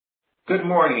Good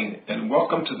morning, and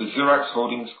welcome to the Xerox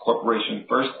Holdings Corporation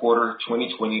First Quarter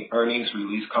 2020 Earnings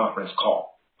Release Conference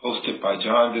Call, hosted by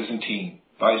John Visentin,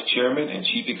 Vice Chairman and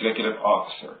Chief Executive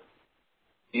Officer.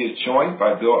 He is joined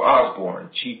by Bill Osborne,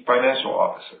 Chief Financial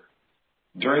Officer.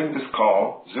 During this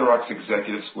call, Xerox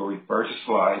executives will refer to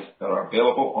slides that are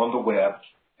available on the web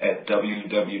at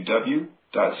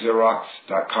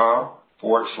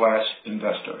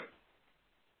www.xerox.com/investor.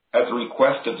 At the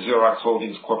request of Xerox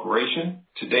Holdings Corporation,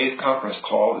 today's conference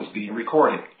call is being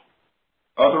recorded.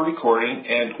 Other recording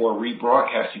and or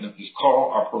rebroadcasting of this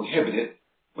call are prohibited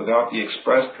without the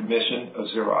express permission of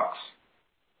Xerox.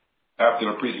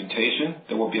 After the presentation,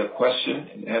 there will be a question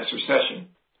and answer session.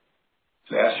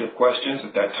 To ask your questions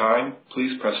at that time,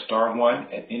 please press star 1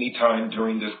 at any time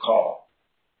during this call.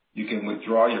 You can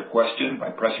withdraw your question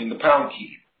by pressing the pound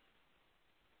key.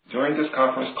 During this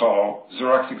conference call,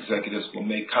 Xerox executives will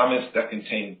make comments that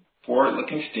contain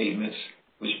forward-looking statements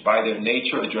which by their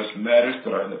nature address matters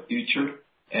that are in the future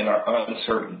and are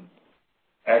uncertain.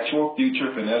 Actual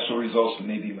future financial results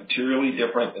may be materially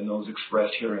different than those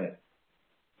expressed herein.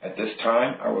 At this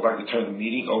time, I would like to turn the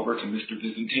meeting over to Mr.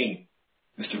 Visentin.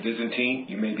 Mr. Visentin,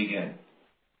 you may begin.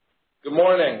 Good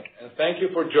morning, and thank you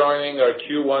for joining our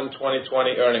Q1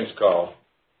 2020 earnings call.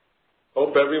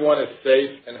 Hope everyone is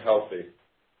safe and healthy.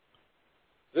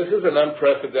 This is an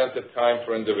unprecedented time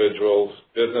for individuals,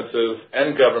 businesses,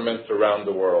 and governments around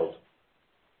the world.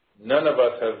 None of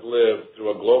us has lived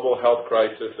through a global health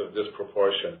crisis of this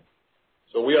proportion,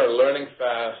 so we are learning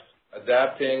fast,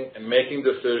 adapting, and making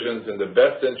decisions in the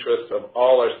best interest of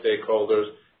all our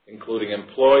stakeholders, including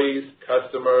employees,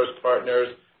 customers,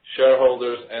 partners,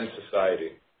 shareholders, and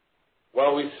society.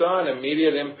 While we saw an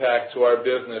immediate impact to our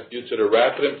business due to the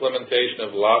rapid implementation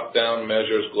of lockdown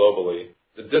measures globally,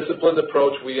 the disciplined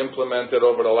approach we implemented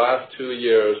over the last 2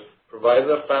 years provided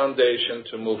a foundation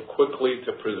to move quickly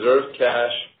to preserve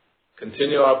cash,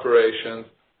 continue operations,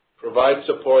 provide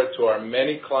support to our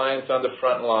many clients on the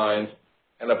front lines,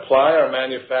 and apply our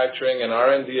manufacturing and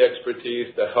R&D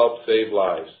expertise to help save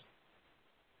lives.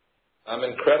 I'm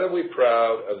incredibly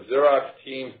proud of Xerox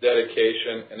team's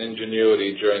dedication and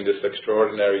ingenuity during this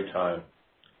extraordinary time.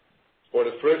 For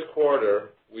the first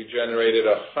quarter, we generated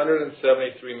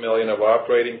 $173 million of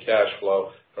operating cash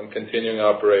flow from continuing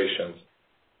operations,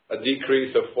 a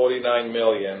decrease of $49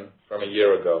 million from a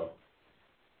year ago.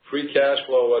 Free cash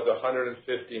flow was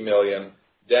 $150 million,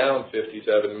 down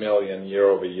 $57 million year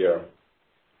over year.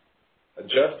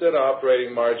 Adjusted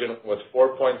operating margin was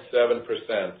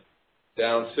 4.7%,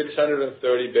 down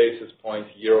 630 basis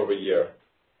points year over year.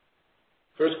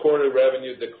 First quarter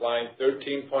revenue declined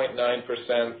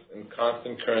 13.9% in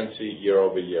constant currency year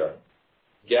over year.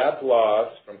 GAAP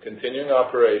loss from continuing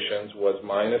operations was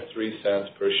minus 3 cents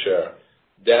per share,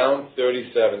 down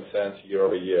 37 cents year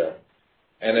over year.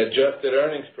 And adjusted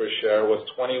earnings per share was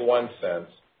 21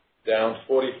 cents, down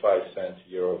 45 cents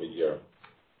year over year.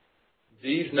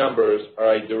 These numbers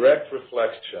are a direct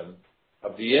reflection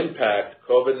of the impact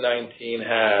COVID-19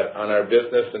 had on our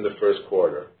business in the first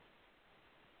quarter.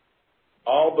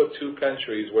 All but 2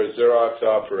 countries where Xerox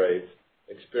operates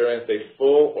experienced a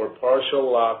full or partial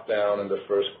lockdown in the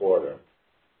first quarter.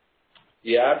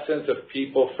 The absence of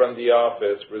people from the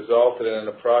office resulted in an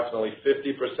approximately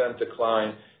 50%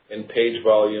 decline in page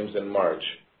volumes in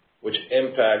March, which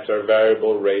impacts our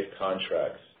variable rate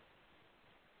contracts.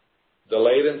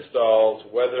 Delayed installs,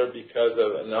 whether because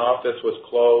of an office was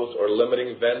closed or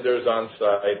limiting vendors on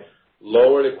site,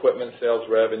 lowered equipment sales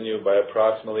revenue by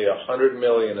approximately $100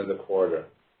 million in the quarter.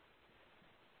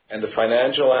 And the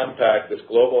financial impact this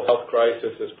global health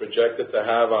crisis is projected to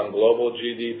have on global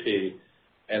GDP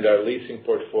and our leasing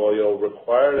portfolio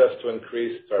required us to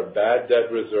increase our bad debt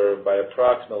reserve by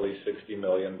approximately $60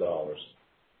 million.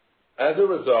 As a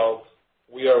result,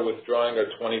 we are withdrawing our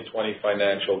 2020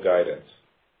 financial guidance.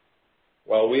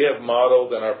 While we have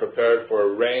modeled and are prepared for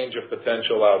a range of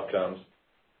potential outcomes,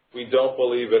 we don't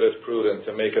believe it is prudent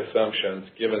to make assumptions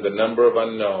given the number of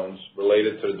unknowns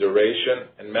related to the duration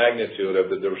and magnitude of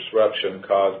the disruption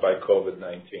caused by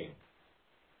COVID-19.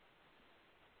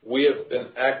 We have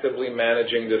been actively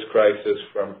managing this crisis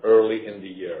from early in the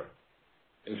year.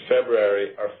 In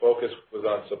February, our focus was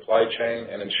on supply chain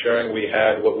and ensuring we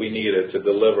had what we needed to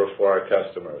deliver for our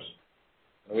customers.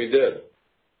 And we did.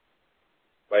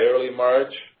 By early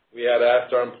March, we had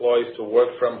asked our employees to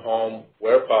work from home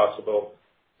where possible,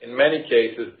 in many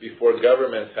cases before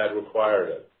governments had required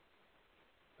it.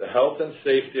 The health and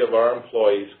safety of our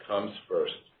employees comes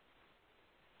first.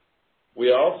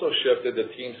 We also shifted the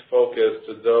team's focus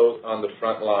to those on the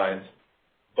front lines,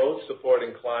 both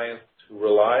supporting clients who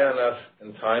rely on us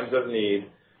in times of need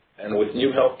and with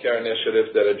new healthcare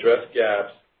initiatives that address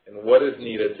gaps in what is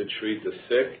needed to treat the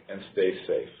sick and stay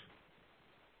safe.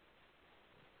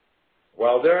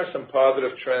 While there are some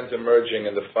positive trends emerging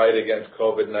in the fight against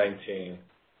COVID-19,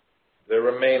 there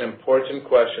remain important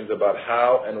questions about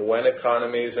how and when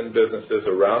economies and businesses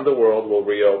around the world will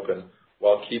reopen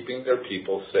while keeping their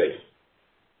people safe.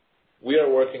 We are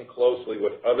working closely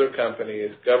with other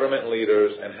companies, government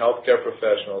leaders, and healthcare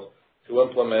professionals to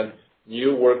implement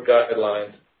new work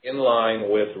guidelines in line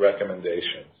with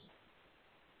recommendations.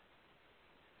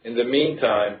 In the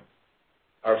meantime,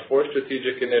 our 4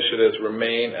 strategic initiatives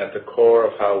remain at the core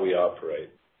of how we operate.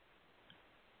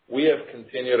 We have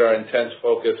continued our intense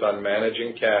focus on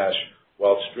managing cash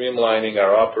while streamlining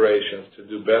our operations to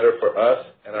do better for us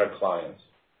and our clients.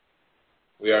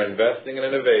 We are investing in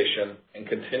innovation and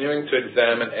continuing to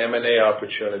examine M&A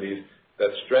opportunities that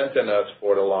strengthen us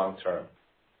for the long term.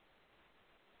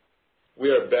 We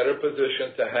are better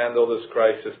positioned to handle this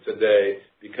crisis today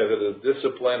because of the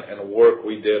discipline and work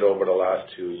we did over the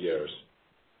last 2 years.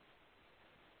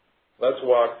 Let's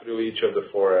walk through each of the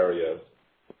 4 areas.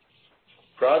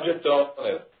 Project Own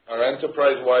It, our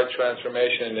enterprise-wide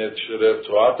transformation initiative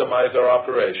to optimize our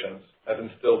operations, has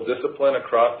instilled discipline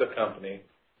across the company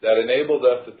that enabled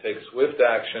us to take swift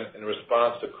action in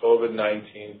response to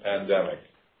COVID-19 pandemic.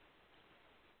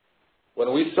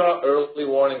 When we saw early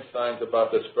warning signs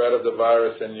about the spread of the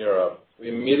virus in Europe, we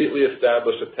immediately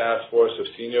established a task force of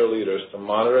senior leaders to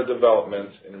monitor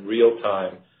developments in real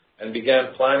time and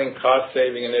began planning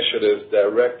cost-saving initiatives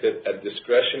directed at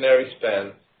discretionary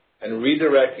spend and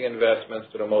redirecting investments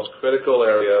to the most critical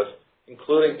areas,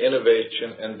 including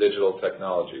innovation and digital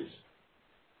technologies.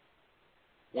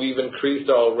 We've increased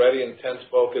our already intense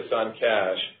focus on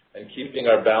cash and keeping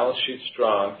our balance sheet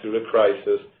strong through the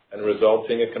crisis and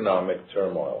resulting economic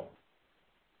turmoil.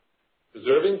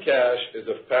 Preserving cash is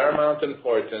of paramount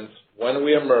importance when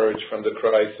we emerge from the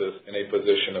crisis in a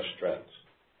position of strength.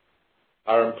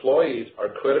 Our employees are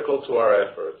critical to our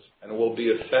efforts and will be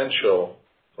essential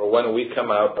for when we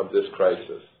come out of this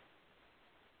crisis.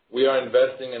 We are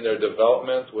investing in their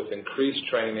development with increased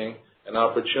training and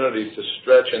opportunities to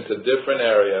stretch into different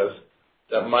areas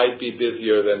that might be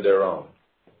busier than their own.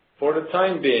 For the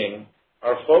time being,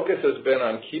 our focus has been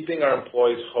on keeping our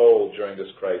employees whole during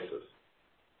this crisis.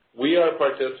 We are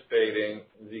participating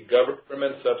in the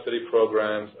government subsidy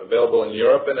programs available in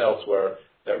Europe and elsewhere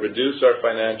that reduce our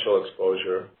financial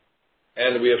exposure,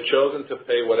 and we have chosen to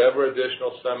pay whatever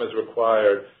additional sum is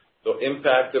required so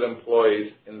impacted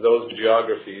employees in those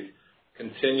geographies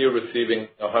continue receiving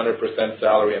 100%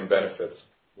 salary and benefits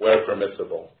where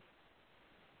permissible.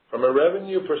 From a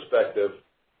revenue perspective,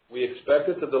 we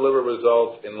expected to deliver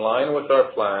results in line with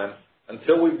our plan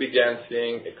until we began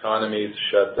seeing economies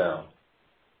shut down.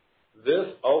 This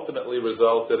ultimately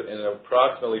resulted in an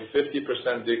approximately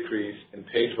 50% decrease in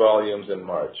page volumes in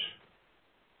March.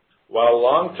 While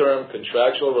long-term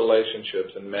contractual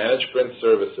relationships and managed print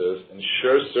services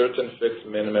ensure certain fixed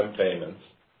minimum payments,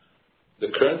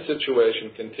 the current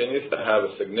situation continues to have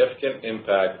a significant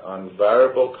impact on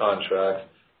variable contracts,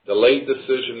 delayed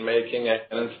decision-making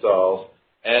and installs,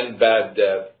 and bad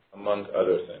debt, among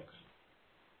other things.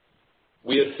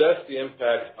 We assess the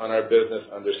impact on our business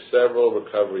under several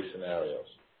recovery scenarios.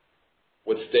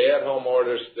 With stay-at-home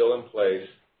orders still in place,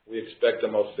 we expect the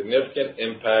most significant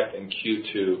impact in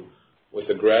Q2, with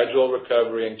a gradual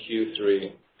recovery in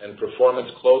Q3 and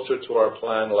performance closer to our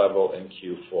plan level in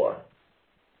Q4.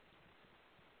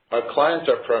 Our clients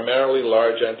are primarily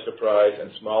large enterprise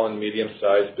and small and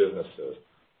medium-sized businesses,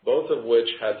 both of which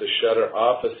had to shutter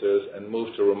offices and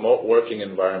move to remote working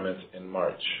environments in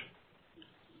March.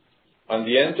 On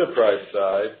the enterprise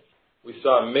side, we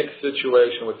saw a mixed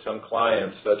situation with some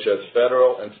clients, such as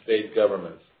federal and state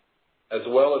governments, as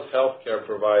well as healthcare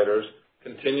providers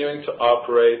continuing to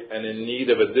operate and in need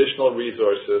of additional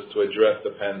resources to address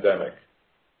the pandemic.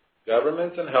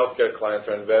 Governments and healthcare clients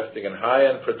are investing in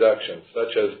high-end production,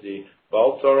 such as the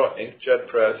Baltoro inkjet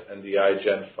press and the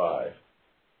iGen 5.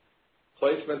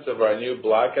 Placements of our new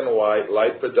black and white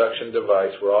light production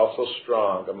device were also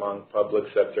strong among public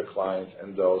sector clients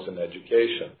and those in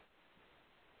education.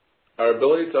 Our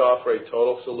ability to offer a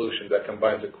total solution that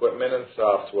combines equipment and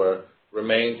software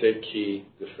remains a key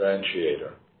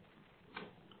differentiator.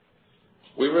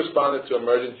 We responded to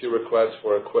emergency requests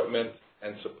for equipment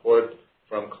and support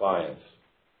from clients.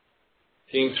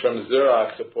 Teams from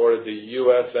Xerox supported the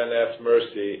USNS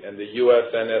Mercy and the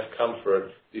USNS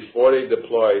Comfort before they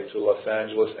deployed to Los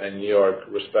Angeles and New York,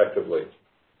 respectively.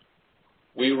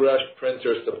 We rushed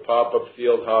printers to pop-up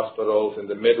field hospitals in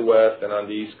the Midwest and on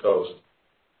the East Coast.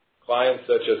 Clients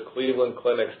such as Cleveland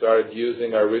Clinic started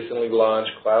using our recently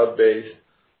launched cloud-based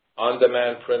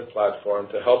on-demand print platform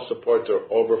to help support their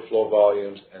overflow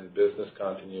volumes and business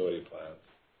continuity plans.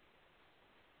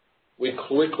 We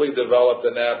quickly developed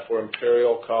an app for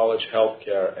Imperial College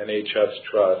Healthcare NHS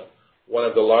Trust, one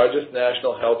of the largest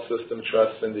national health system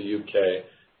trusts in the UK,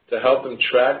 to help them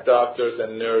track doctors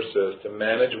and nurses to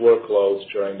manage workloads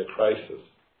during the crisis.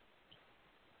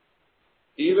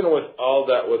 Even with all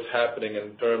that was happening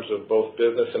in terms of both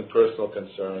business and personal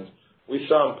concerns, we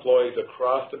saw employees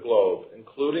across the globe,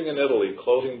 including in Italy,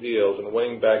 closing deals and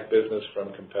winning back business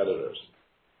from competitors.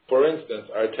 For instance,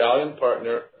 our Italian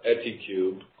partner,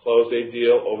 Eticube, closed a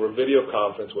deal over video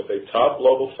conference with a top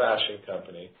global fashion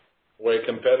company where a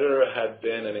competitor had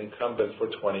been an incumbent for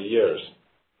 20 years.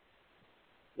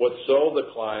 What sold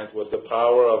the client was the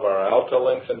power of our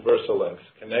AltaLinks and VersaLinks,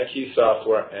 Connect Key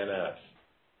software, and apps.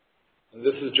 And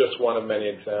this is just one of many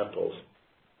examples.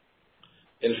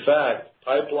 In fact,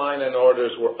 pipeline and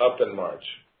orders were up in March.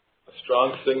 A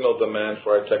strong signal demand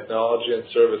for our technology and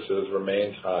services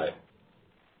remains high.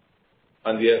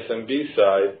 On the SMB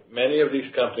side, many of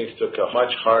these companies took a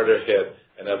much harder hit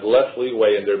and have less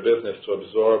leeway in their business to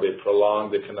absorb a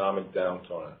prolonged economic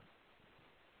downturn.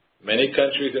 Many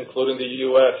countries, including the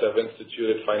U.S., have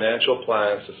instituted financial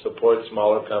plans to support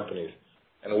smaller companies,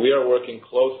 and we are working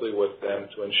closely with them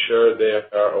to ensure they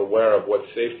are aware of what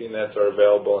safety nets are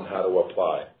available and how to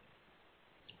apply.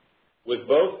 With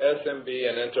both SMB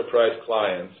and enterprise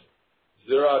clients,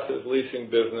 Xerox's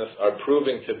leasing business are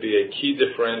proving to be a key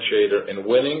differentiator in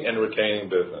winning and retaining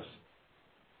business.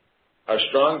 Our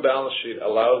strong balance sheet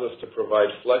allows us to provide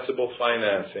flexible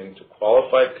financing to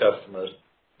qualified customers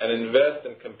and invest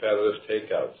in competitive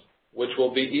takeouts, which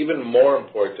will be even more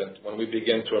important when we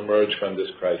begin to emerge from this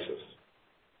crisis.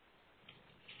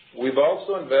 We've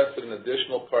also invested in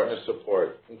additional partner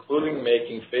support, including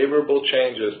making favorable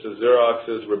changes to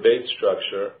Xerox's rebate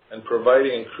structure and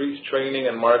providing increased training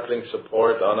and marketing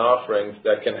support on offerings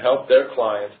that can help their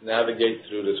clients navigate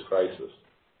through this crisis.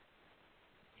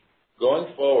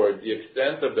 Going forward, the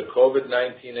extent of the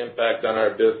COVID-19 impact on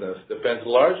our business depends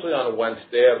largely on when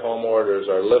stay-at-home orders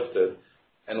are lifted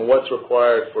and what's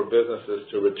required for businesses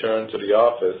to return to the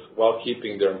office while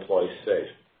keeping their employees safe.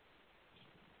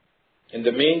 In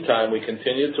the meantime, we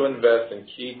continue to invest in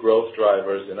key growth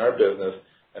drivers in our business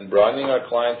and broadening our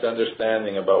clients'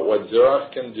 understanding about what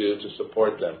Xerox can do to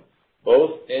support them,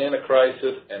 both in a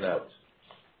crisis and out.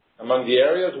 Among the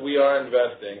areas we are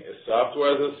investing is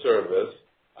software as a service,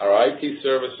 our IT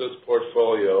services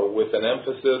portfolio with an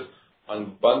emphasis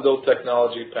on bundled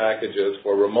technology packages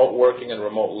for remote working and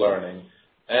remote learning,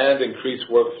 and increased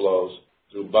workflows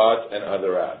through bots and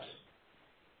other apps.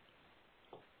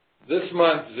 This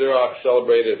month, Xerox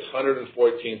celebrated its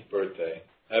 114th birthday,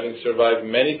 having survived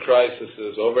many crises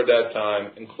over that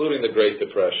time, including the Great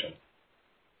Depression.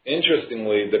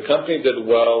 Interestingly, the company did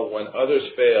well when others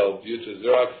failed due to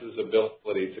Xerox's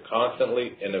ability to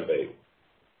constantly innovate.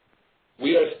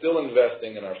 We are still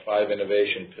investing in our 5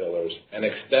 innovation pillars and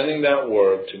extending that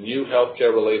work to new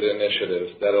healthcare-related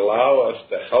initiatives that allow us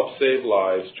to help save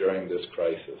lives during this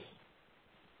crisis.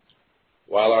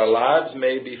 While our labs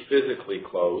may be physically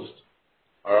closed,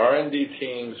 our R&D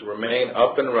teams remain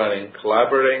up and running,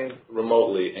 collaborating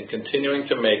remotely, and continuing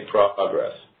to make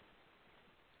progress.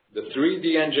 The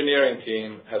 3D engineering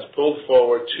team has pulled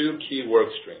forward 2 key work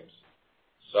streams: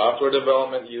 software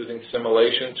development using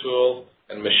simulation tools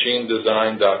and machine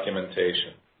design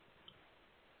documentation.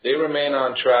 They remain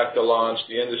on track to launch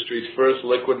the industry's first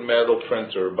liquid metal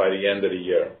printer by the end of the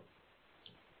year.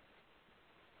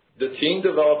 The team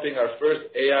developing our first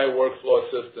AI workflow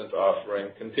assistant offering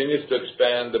continues to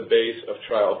expand the base of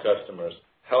trial customers,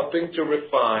 helping to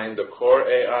refine the core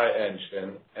AI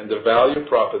engine and the value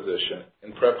proposition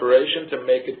in preparation to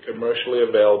make it commercially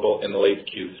available in late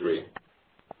Q3.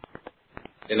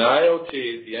 In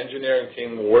IoT, the engineering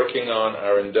team working on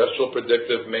our industrial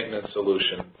predictive maintenance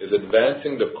solution is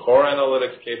advancing the core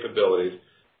analytics capabilities,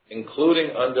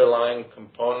 including underlying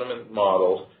component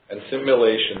models and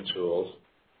simulation tools,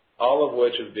 all of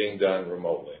which is being done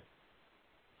remotely.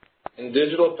 In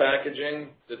digital packaging,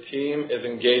 the team is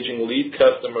engaging lead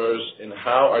customers in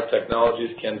how our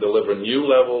technologies can deliver new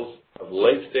levels of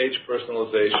late-stage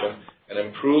personalization and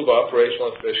improve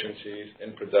operational efficiencies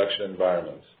in production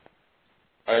environments.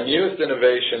 Our newest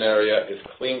innovation area is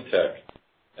clean tech,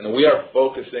 and we are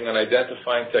focusing on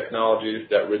identifying technologies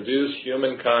that reduce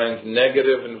humankind's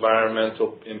negative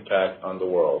environmental impact on the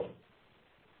world.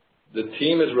 The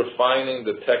team is refining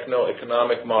the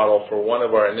techno-economic model for one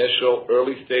of our initial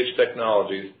early-stage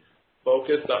technologies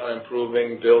focused on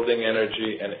improving building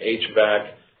energy and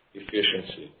HVAC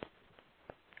efficiency.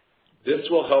 This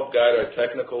will help guide our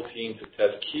technical team to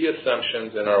test key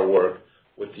assumptions in our work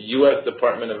with the U.S.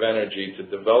 Department of Energy to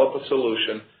develop a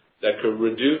solution that could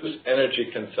reduce energy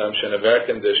consumption of air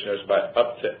conditioners by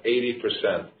up to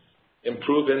 80%,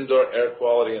 improve indoor air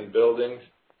quality in buildings,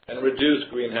 and reduce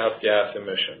greenhouse gas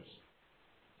emissions.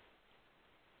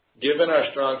 Given our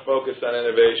strong focus on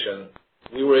innovation,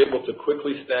 we were able to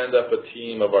quickly stand up a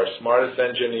team of our smartest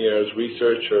engineers,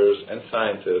 researchers, and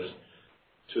scientists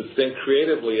to think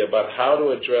creatively about how to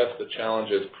address the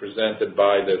challenges presented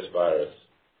by this virus.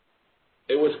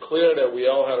 It was clear that we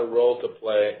all had a role to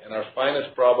play, and our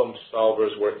finest problem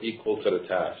solvers were equal to the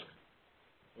task.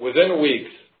 Within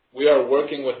weeks, we are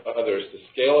working with others to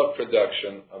scale up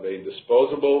production of a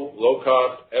disposable,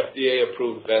 low-cost,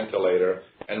 FDA-approved ventilator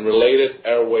and related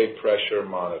airway pressure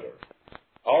monitor.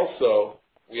 Also,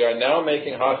 we are now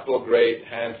making hospital-grade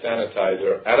hand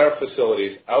sanitizer at our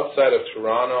facilities outside of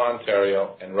Toronto,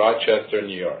 Ontario, and Rochester,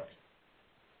 New York.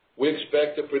 We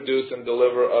expect to produce and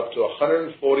deliver up to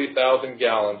 140,000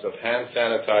 gallons of hand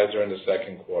sanitizer in the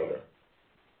second quarter.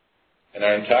 And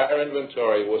our entire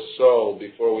inventory was sold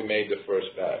before we made the first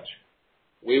batch.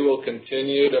 We will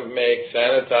continue to make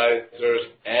sanitizers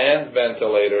and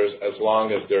ventilators as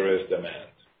long as there is demand.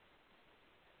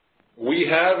 We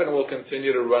have and will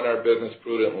continue to run our business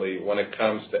prudently when it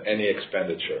comes to any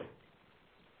expenditure.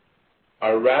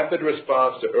 Our rapid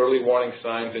response to early warning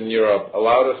signs in Europe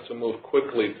allowed us to move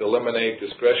quickly to eliminate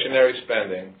discretionary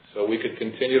spending so we could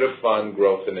continue to fund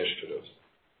growth initiatives.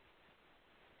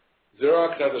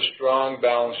 Xerox has a strong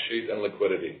balance sheet and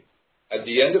liquidity. At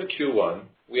the end of Q1,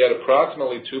 we had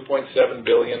approximately $2.7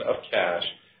 billion of cash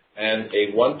and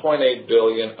a $1.8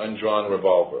 billion undrawn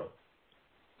revolver.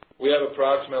 We have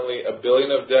approximately $1 billion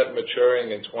of debt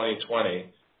maturing in 2020,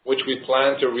 which we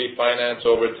plan to refinance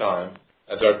over time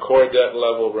as our core debt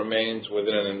level remains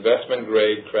within an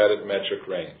investment-grade credit metric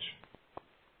range.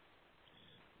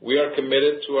 We are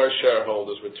committed to our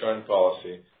shareholders' return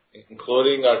policy,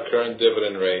 including our current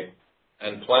dividend rate,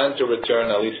 and plan to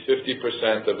return at least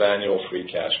 50% of annual free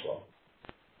cash flow.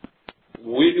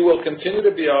 We will continue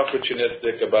to be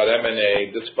opportunistic about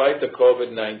M&A despite the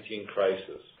COVID-19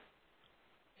 crisis.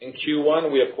 In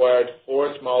Q1, we acquired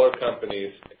 4 smaller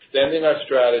companies, extending our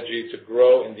strategy to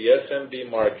grow in the SMB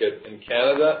market in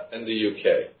Canada and the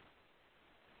UK.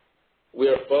 We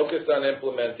are focused on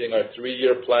implementing our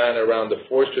 3-year plan around the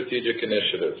 4 strategic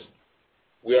initiatives.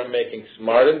 We are making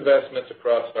smart investments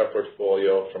across our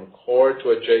portfolio from core to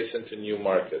adjacent to new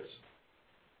markets.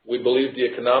 We believe the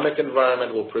economic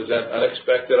environment will present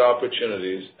unexpected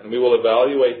opportunities, and we will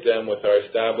evaluate them with our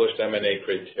established M&A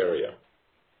criteria.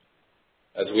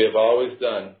 As we have always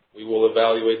done, we will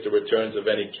evaluate the returns of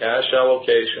any cash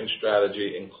allocation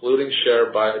strategy, including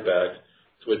share buybacks,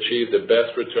 to achieve the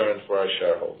best return for our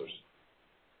shareholders.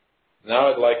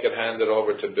 Now I'd like to hand it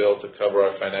over to Bill to cover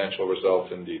our financial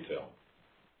results in detail.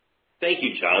 Thank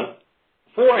you, John.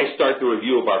 Before I start the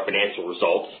review of our financial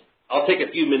results, I'll take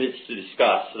a few minutes to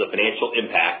discuss the financial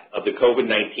impact of the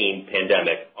COVID-19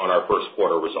 pandemic on our first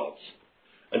quarter results.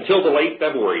 Until the late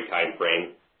February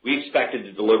timeframe, we expected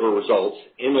to deliver results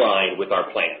in line with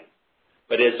our plan.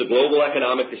 But as the global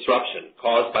economic disruption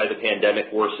caused by the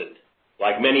pandemic worsened,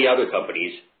 like many other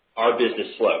companies, our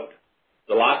business slowed.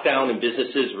 The lockdown in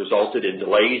businesses resulted in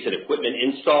delays in equipment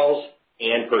installs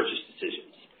and purchase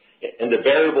decisions. And the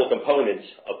variable components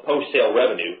of post-sale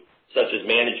revenue, such as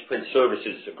managed print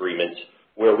services agreements,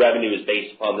 where revenue is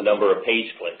based upon the number of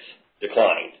page clicks,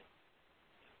 declined.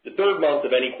 The third month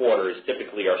of any quarter is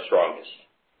typically our strongest,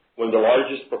 when the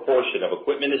largest proportion of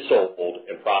equipment is sold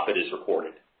and profit is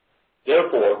recorded.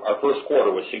 Therefore, our first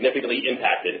quarter was significantly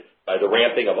impacted by the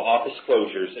ramping of office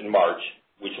closures in March,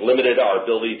 which limited our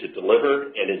ability to deliver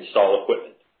and install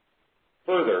equipment.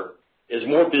 Further, as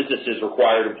more businesses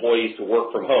required employees to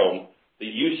work from home, the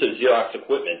use of Xerox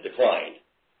equipment declined,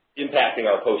 impacting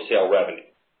our post-sale revenue.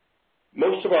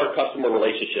 Most of our customer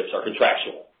relationships are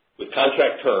contractual, with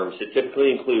contract terms that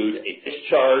typically include a fixed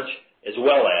charge as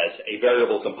well as a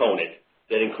variable component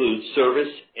that includes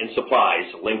service and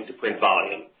supplies linked to print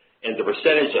volume, and the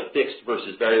percentage of fixed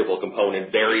versus variable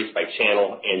component varies by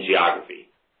channel and geography.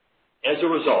 As a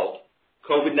result,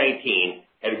 COVID-19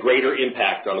 had a greater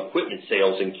impact on equipment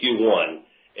sales in Q1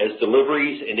 as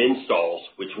deliveries and installs,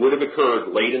 which would have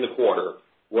occurred late in the quarter,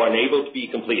 were unable to be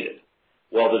completed,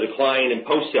 while the decline in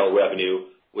post-sale revenue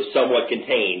was somewhat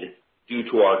contained due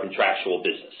to our contractual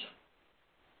business.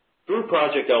 Through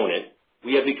Project Own It,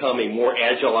 we have become a more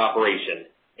agile operation,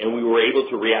 and we were able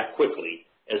to react quickly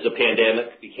as the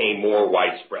pandemic became more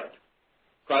widespread.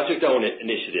 Project Own It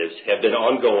initiatives have been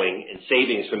ongoing, and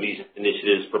savings from these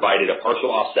initiatives provided a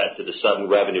partial offset to the sudden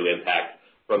revenue impact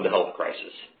from the health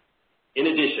crisis. In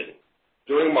addition,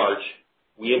 during March,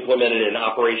 we implemented an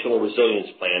operational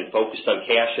resilience plan focused on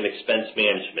cash and expense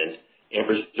management and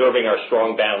preserving our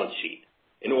strong balance sheet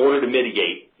in order to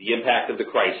mitigate the impact of the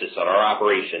crisis on our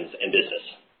operations and business.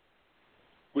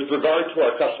 With regard to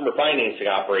our customer financing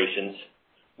operations,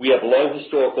 we have low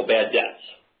historical bad debts,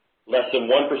 less than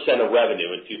 1% of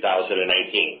revenue in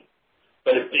 2019,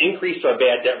 but have increased our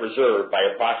bad debt reserve by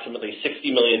approximately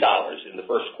 $60 million in the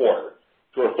first quarter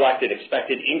to reflect an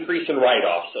expected increase in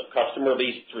write-offs of customer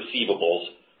leased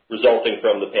receivables resulting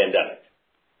from the pandemic.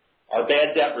 Our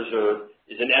bad debt reserve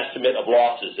is an estimate of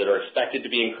losses that are expected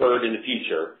to be incurred in the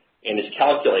future and is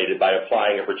calculated by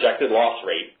applying a projected loss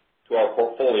rate to our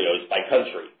portfolios by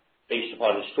country based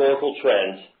upon historical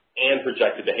trends and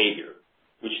projected behavior,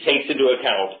 which takes into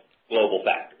account global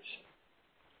factors.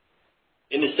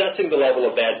 In assessing the level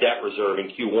of bad debt reserve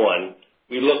in Q1,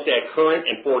 we looked at current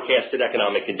and forecasted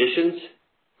economic conditions,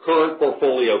 current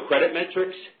portfolio credit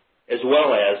metrics, as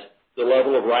well as the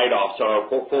level of write-offs on our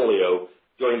portfolio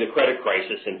during the credit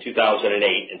crisis in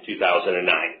 2008 and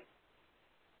 2009.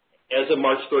 As of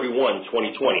March 31,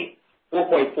 2020,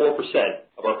 4.4%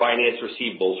 of our finance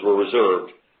receivables were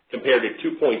reserved compared to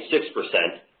 2.6%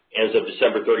 as of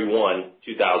December 31,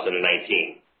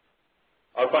 2019.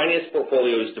 Our finance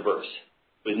portfolio is diverse,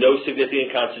 with no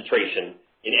significant concentration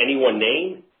in any one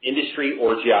name, industry,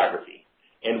 or geography,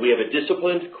 and we have a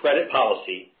disciplined credit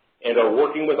policy and are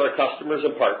working with our customers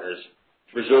and partners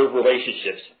to preserve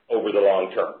relationships over the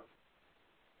long term.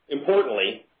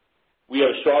 Importantly, we have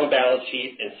a strong balance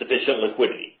sheet and sufficient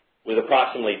liquidity, with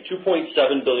approximately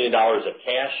 $2.7 billion of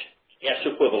cash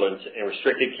equivalents, and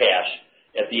restricted cash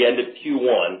at the end of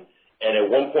Q1, and a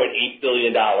 $1.8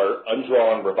 billion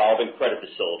undrawn revolving credit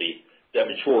facility that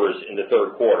matures in the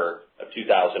third quarter of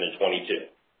 2022.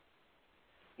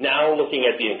 Now looking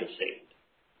at the income statement.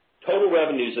 Total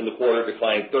revenues in the quarter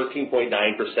declined 13.9%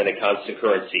 at constant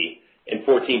currency and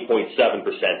 14.7%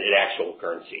 at actual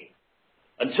currency.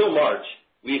 Until March,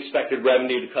 we expected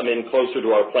revenue to come in closer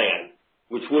to our plan,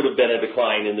 which would have been a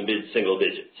decline in the mid-single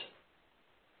digits.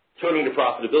 Turning to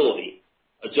profitability,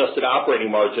 adjusted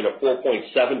operating margin of 4.7%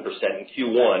 in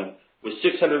Q1 was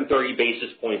 630 basis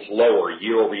points lower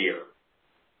year over year,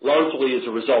 largely as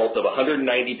a result of a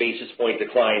 190 basis point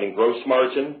decline in gross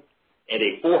margin and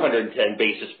a 410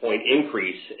 basis point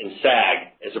increase in SAG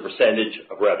as a percentage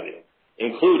of revenue,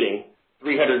 including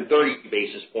 330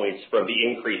 basis points from the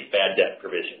increased bad debt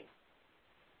provision.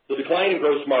 The decline in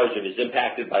gross margin is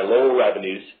impacted by lower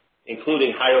revenues,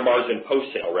 including higher margin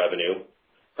post-sale revenue,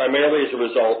 primarily as a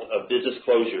result of business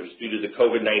closures due to the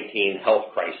COVID-19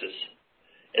 health crisis,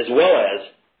 as well as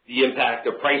the impact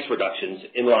of price reductions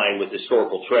in line with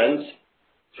historical trends,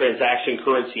 transaction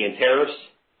currency and tariffs,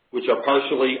 which are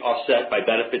partially offset by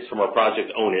benefits from our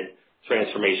Project Own It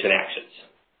transformation actions.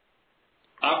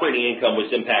 Operating income was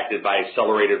impacted by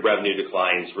accelerated revenue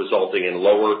declines, resulting in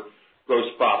lower gross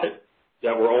profit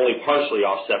that were only partially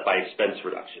offset by expense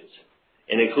reductions,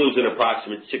 and includes an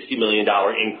approximate $60 million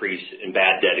increase in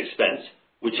bad debt expense,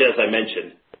 which, as I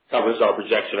mentioned, covers our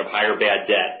projection of higher bad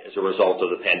debt as a result of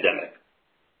the pandemic.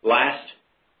 Last,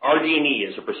 RD&E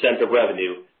as a percent of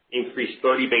revenue increased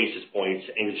 30 basis points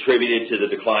and contributed to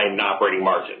the decline in operating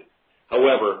margin.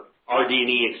 However,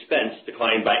 RD&E expense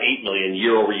declined by $8 million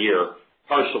year over year,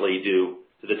 partially due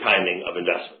to the timing of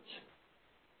investments.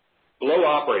 Below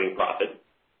operating profit,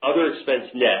 other expense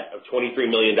net of $23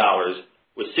 million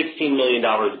was $16 million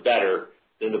better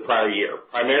than the prior year,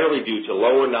 primarily due to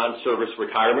lower non-service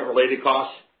retirement-related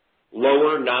costs,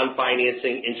 lower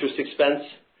non-financing interest expense,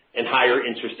 and higher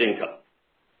interest income.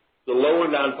 The lower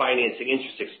non-financing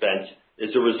interest expense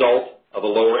is a result of a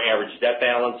lower average debt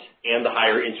balance, and the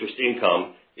higher interest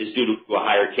income is due to a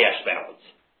higher cash balance,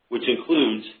 which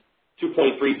includes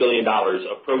 $2.3 billion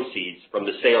of proceeds from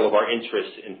the sale of our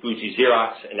interests in Fuji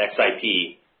Xerox and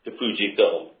XIP to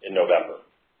Fujifilm in November.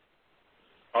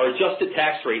 Our adjusted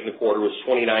tax rate in the quarter was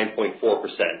 29.4%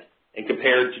 and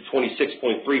compared to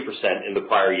 26.3% in the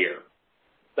prior year.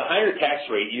 The higher tax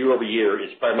rate year over year is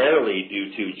primarily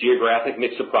due to geographic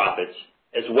mix of profits,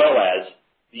 as well as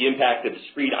the impact of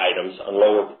discrete items on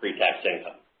lower pre-tax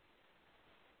income.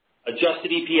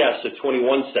 Adjusted EPS of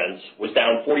 21 cents was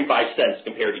down 45 cents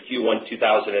compared to Q1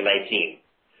 2019,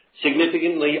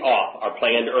 significantly off our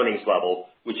planned earnings level,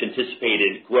 which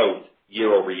anticipated growth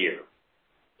year over year.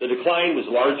 The decline was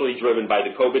largely driven by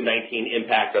the COVID-19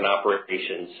 impact on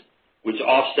operations, which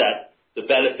offset the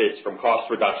benefits from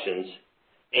cost reductions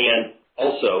and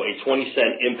also a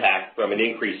 20-cent impact from an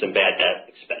increase in bad debt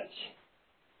expense.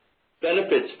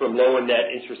 Benefits from lower net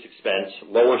interest expense,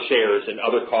 lower shares, and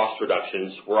other cost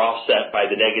reductions were offset by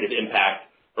the negative impact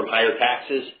from higher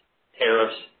taxes,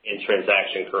 tariffs, and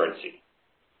transaction currency.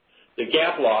 The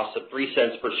GAAP loss of 3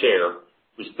 cents per share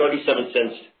was 37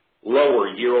 cents lower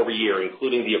year over year,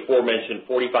 including the aforementioned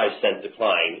 45-cent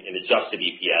decline in adjusted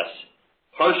EPS,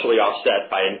 partially offset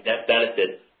by a net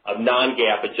benefit of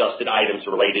non-GAAP adjusted items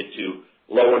related to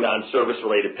lower non-service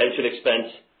related pension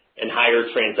expense and higher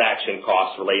transaction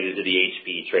costs related to the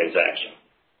HP transaction.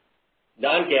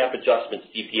 Non-GAAP adjustments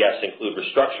to EPS include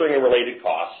restructuring and related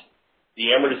costs,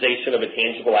 the amortization of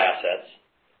intangible assets,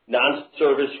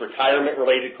 non-service retirement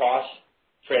related costs,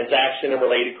 transaction and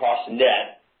related costs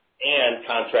net, and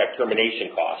contract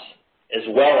termination costs, as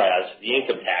well as the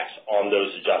income tax on those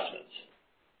adjustments.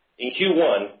 In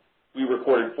Q1, we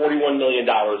recorded $41 million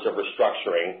of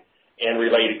restructuring and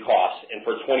related costs, and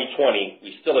for 2020,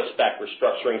 we still expect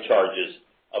restructuring charges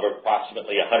of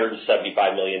approximately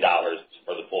 $175 million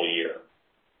for the full year.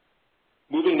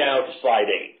 Moving now to slide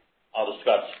 8, I'll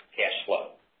discuss cash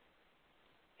flow.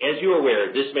 As you are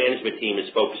aware, this management team is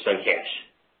focused on cash.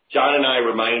 John and I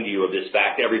remind you of this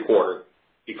fact every quarter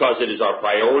because it is our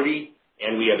priority,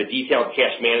 and we have a detailed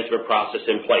cash management process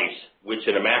in place, which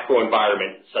in a macro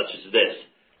environment such as this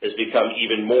has become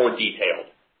even more detailed.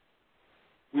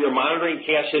 We are monitoring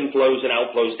cash inflows and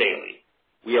outflows daily.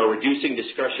 We are reducing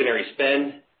discretionary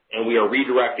spend, and we are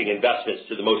redirecting investments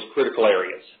to the most critical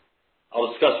areas.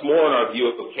 I'll discuss more on our view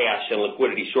of cash and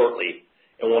liquidity shortly,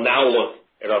 and we'll now look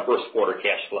at our first quarter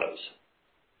cash flows.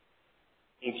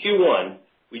 In Q1,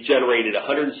 we generated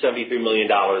 $173 million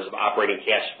of operating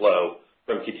cash flow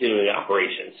from continuing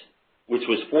operations, which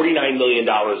was $49 million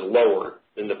lower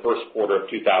than the first quarter of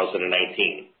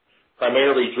 2019,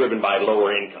 primarily driven by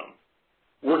lower income.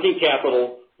 Working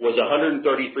capital was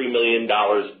 $133 million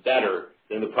better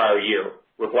than the prior year,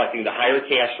 reflecting the higher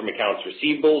cash from accounts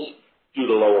receivables due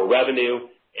to lower revenue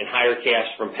and higher cash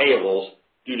from payables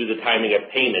due to the timing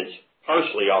of payments,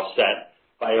 partially offset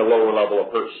by a lower level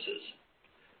of purchases.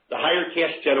 The higher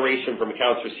cash generation from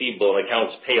accounts receivable and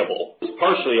accounts payable was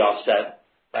partially offset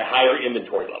by higher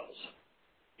inventory levels.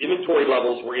 Inventory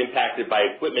levels were impacted by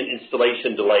equipment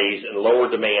installation delays and lower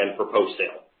demand for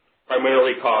post-sale,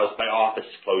 primarily caused by office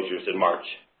closures in March.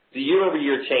 The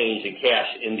year-over-year change in cash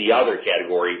in the other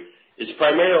category is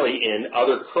primarily in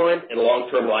other current and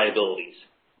long-term liabilities,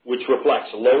 which reflects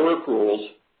lower accruals,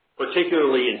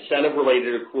 particularly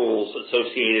incentive-related accruals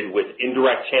associated with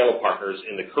indirect channel partners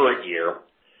in the current year,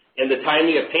 and the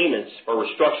timing of payments for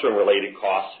restructuring-related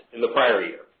costs in the prior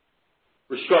year.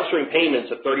 Restructuring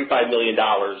payments of $35 million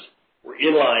were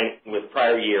in line with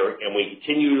prior year, and we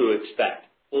continue to expect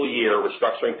full-year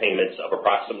restructuring payments of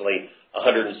approximately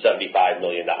 $175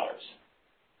 million.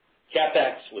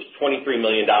 CapEx was $23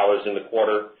 million in the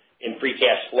quarter, and free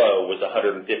cash flow was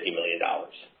 $150 million.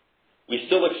 We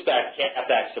still expect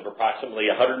CapEx of approximately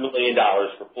 $100 million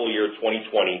for full year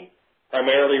 2020,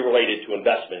 primarily related to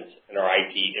investments in our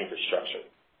IT infrastructure.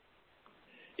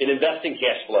 In investing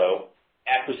cash flow,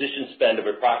 acquisition spend of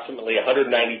approximately $193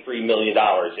 million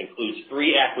includes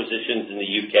 3 acquisitions in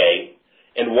the UK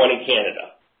and 1 in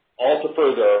Canada, all to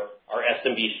further our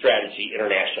SMB strategy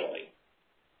internationally.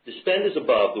 The spend is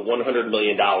above the $100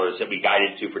 million that we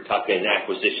guided to for tuck-in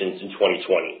acquisitions in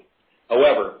 2020.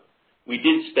 However, we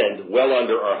did spend well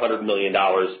under our $100 million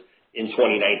in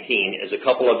 2019 as a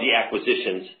couple of the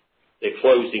acquisitions that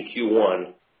closed in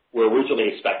Q1 were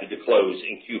originally expected to close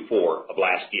in Q4 of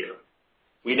last year.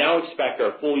 We now expect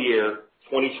our full year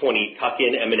 2020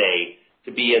 tuck-in M&A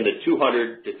to be in the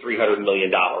 $200 to $300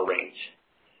 million range.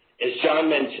 As John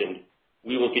mentioned,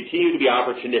 we will continue to be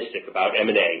opportunistic about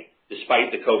M&A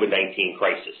despite the COVID-19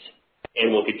 crisis,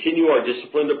 and will continue our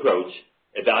disciplined approach,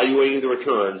 evaluating the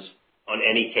returns on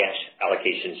any cash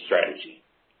allocation strategy.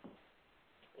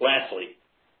 Lastly,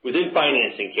 within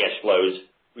financing cash flows,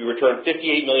 we returned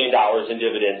 $58 million in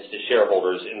dividends to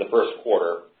shareholders in the first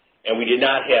quarter, and we did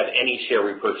not have any share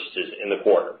repurchases in the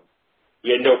quarter.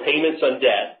 We had no payments on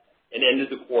debt and ended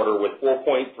the quarter with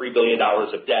 $4.3 billion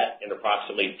of debt and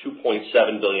approximately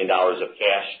 $2.7 billion of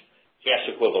cash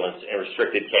equivalents, and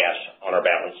restricted cash on our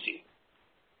balance sheet.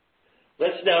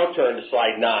 Let's now turn to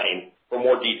slide 9 for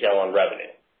more detail on revenue.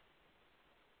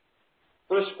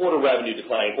 First quarter revenue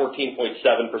declined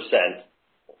 14.7%,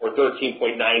 or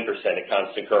 13.9% at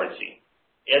constant currency.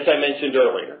 As I mentioned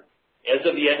earlier, as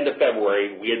of the end of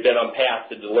February, we had been on path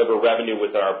to deliver revenue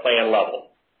within our plan level,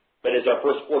 but as our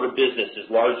first quarter business is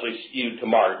largely skewed to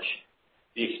March,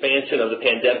 the expansion of the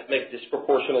pandemic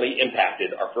disproportionately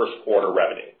impacted our first quarter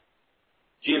revenue.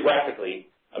 Geographically,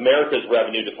 America's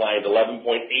revenue declined 11.8%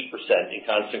 in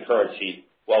constant currency,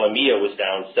 while EMEA was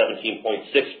down 17.6%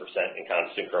 in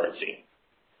constant currency.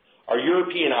 Our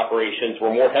European operations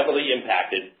were more heavily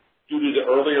impacted due to the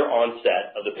earlier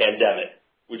onset of the pandemic,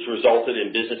 which resulted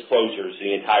in business closures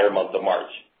the entire month of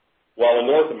March. while in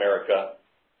North America,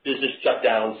 business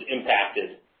shutdowns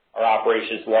impacted our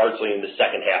operations largely in the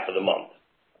second half of the month.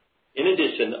 In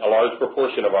addition, a large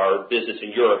proportion of our business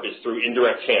in Europe is through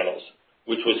indirect channels,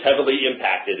 which was heavily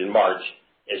impacted in March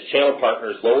as channel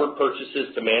partners lowered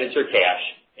purchases to manage their cash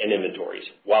and inventories,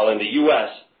 while in the U.S.,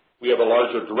 we have a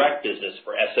larger direct business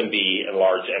for SMB and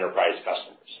large enterprise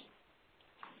customers.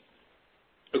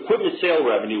 Equipment sale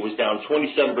revenue was down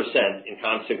 27% in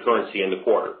constant currency in the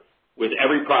quarter, with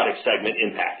every product segment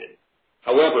impacted.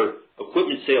 However,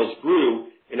 equipment sales grew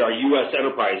in our U.S.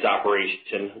 enterprise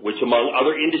operation, which among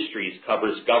other industries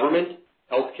covers government,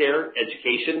 healthcare,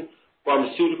 education,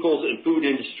 pharmaceuticals, and food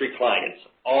industry clients,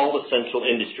 all essential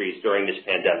industries during this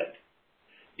pandemic.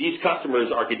 These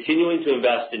customers are continuing to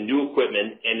invest in new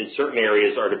equipment and in certain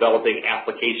areas are developing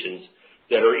applications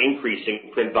that are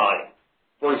increasing print volume.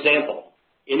 For example,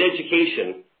 in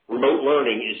education, remote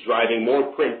learning is driving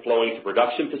more print flowing to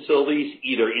production facilities,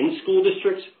 either in school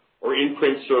districts or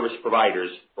in-print service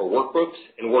providers for workbooks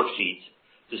and worksheets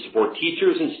to support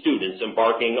teachers and students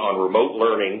embarking on remote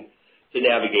learning to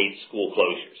navigate school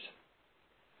closures.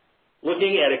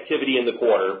 Looking at activity in the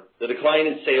quarter, the decline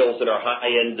in sales in our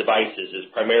high-end devices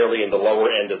is primarily in the lower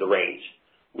end of the range,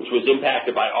 which was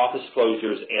impacted by office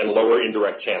closures and lower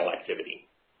indirect channel activity.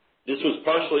 This was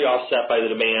partially offset by the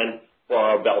demand for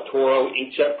our Baltoro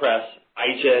inkjet press,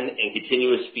 iGen, and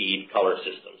continuous feed color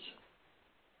systems.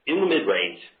 In the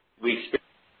mid-range, we experienced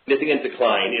a significant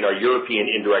decline in our European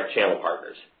indirect channel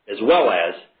partners, as well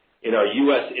as in our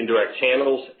U.S. indirect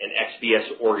channels and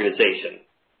XBS organization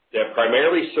that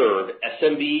primarily serve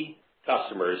SMB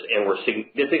customers and were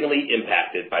significantly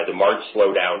impacted by the March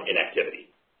slowdown in activity.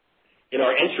 In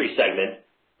our entry segment,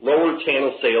 lower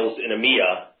channel sales in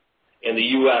EMEA and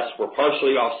the U.S. were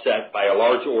partially offset by a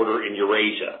large order in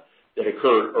Eurasia that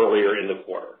occurred earlier in the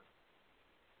quarter.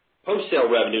 Post-sale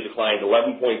revenue declined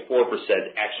 11.4%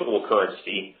 actual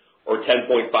currency or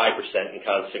 10.5% in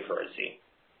constant currency.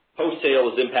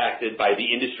 Post-sale is impacted by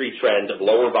the industry trend of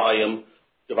lower volume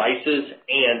devices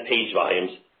and page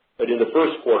volumes, but in the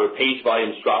first quarter, page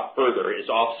volumes dropped further as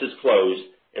offices closed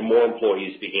and more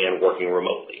employees began working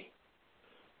remotely.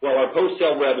 While our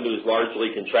post-sale revenue is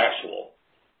largely contractual,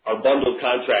 our bundled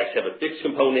contracts have a fixed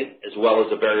component as well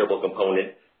as a variable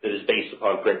component that is based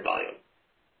upon print volume.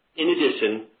 In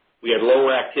addition, we had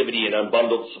lower activity in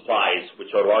unbundled supplies, which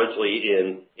are largely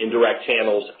in indirect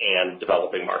channels and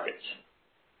developing markets.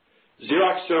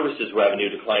 Xerox services revenue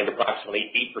declined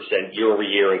approximately 8%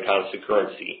 year-over-year in constant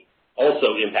currency,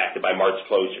 also impacted by March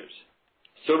closures.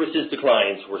 Services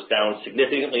declines were down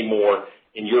significantly more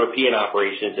in European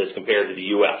operations as compared to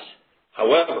the U.S.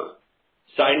 However,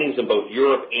 signings in both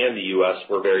Europe and the U.S.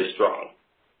 were very strong.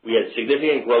 We had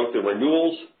significant growth in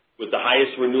renewals, with the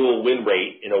highest renewal win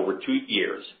rate in over 2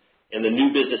 years, and the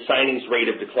new business signings rate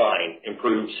of decline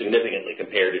improved significantly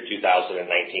compared to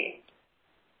 2019.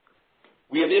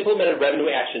 We have implemented revenue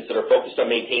actions that are focused on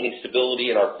maintaining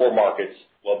stability in our core markets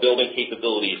while building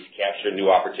capabilities to capture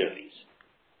new opportunities.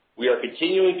 We are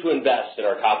continuing to invest in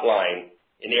our top line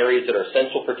in areas that are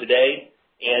essential for today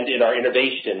and in our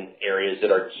innovation areas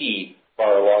that are key for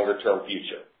our longer-term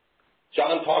future.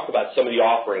 John talked about some of the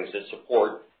offerings that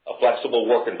support a flexible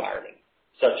work environment,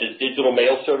 such as digital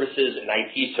mail services and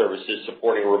IT services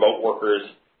supporting remote workers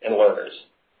and learners.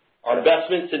 Our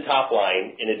investments in top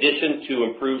line, in addition to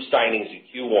improved signings in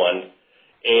Q1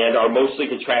 and our mostly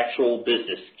contractual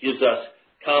business, gives us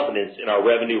confidence in our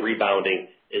revenue rebounding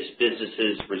as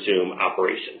businesses resume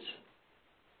operations.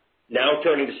 Now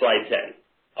turning to slide 10,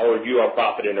 I'll review our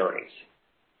profit and earnings.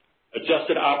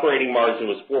 Adjusted operating margin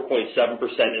was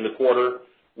 4.7% in the quarter,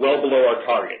 well below our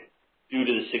target, due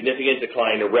to the significant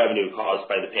decline in revenue caused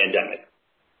by the pandemic.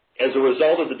 As a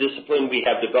result of the discipline we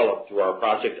have developed through our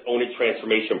Project Own It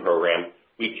transformation program,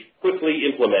 we quickly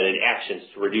implemented actions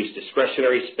to reduce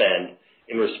discretionary spend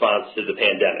in response to the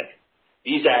pandemic.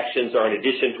 These actions are in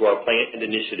addition to our planned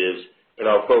initiatives in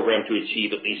our program to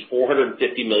achieve at least $450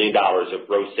 million of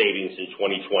gross savings in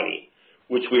 2020,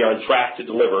 which we are on track to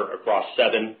deliver across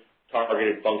 7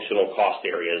 targeted functional cost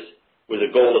areas with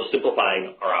a goal of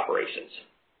simplifying our operations.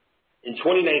 In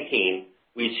 2019,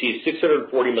 we achieved $640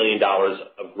 million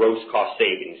of gross cost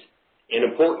savings and,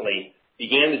 importantly,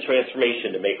 began the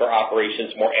transformation to make our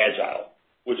operations more agile,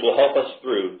 which will help us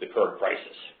through the current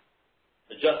crisis.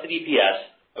 Adjusted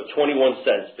EPS of 21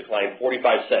 cents declined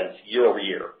 45 cents year over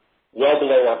year, well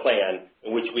below our plan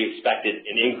in which we expected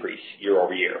an increase year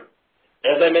over year.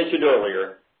 As I mentioned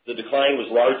earlier, the decline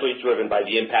was largely driven by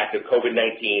the impact of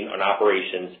COVID-19 on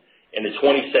operations and the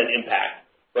 20-cent impact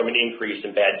from an increase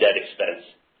in bad debt expense,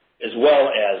 as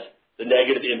well as the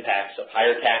negative impacts of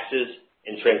higher taxes,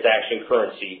 in transaction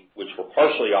currency, which were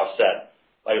partially offset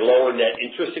by lower net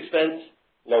interest expense,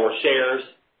 lower shares,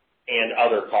 and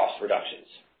other cost reductions.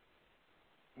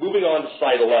 Moving on to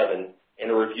slide 11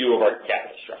 and a review of our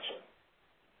capital structure.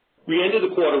 We ended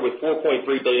the quarter with $4.3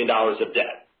 billion of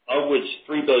debt, of which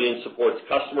 $3 billion supports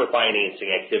customer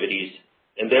financing activities,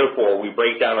 and therefore we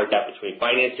break down our debt between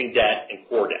financing debt and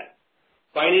core debt.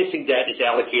 Financing debt is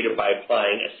allocated by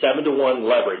applying a 7-to-1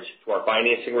 leverage to our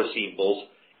financing receivables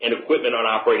and equipment on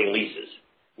operating leases,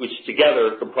 which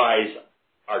together comprise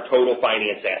our total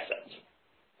finance assets.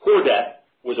 Core debt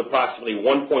was approximately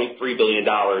 $1.3 billion,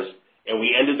 and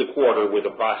we ended the quarter with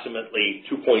approximately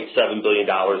 $2.7 billion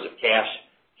of cash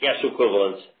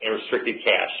equivalents, and restricted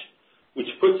cash, which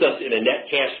puts us in a net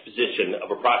cash position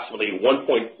of approximately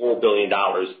 $1.4 billion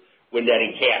when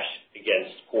netting cash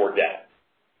against core debt.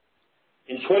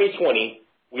 In 2020,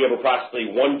 we have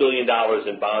approximately $1 billion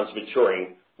in bonds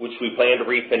maturing, which we plan to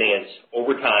refinance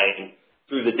over time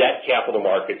through the debt capital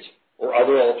markets or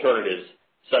other alternatives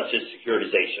such as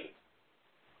securitization.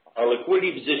 Our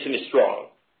liquidity position is strong,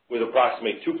 with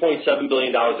approximately $2.7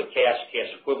 billion of cash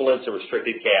equivalents, and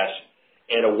restricted cash,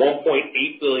 and a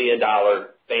 $1.8 billion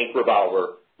bank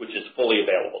revolver, which is fully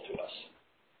available to us.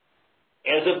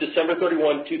 As of December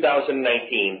 31,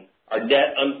 2019, our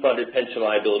net unfunded pension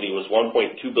liability was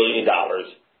 $1.2 billion,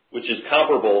 which is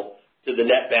comparable to the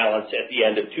net balance at the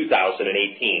end of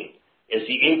 2018, as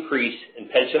the increase in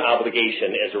pension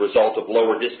obligation as a result of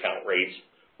lower discount rates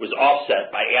was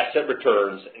offset by asset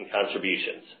returns and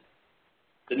contributions.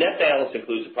 The net balance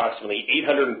includes approximately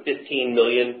 $815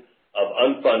 million of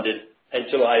unfunded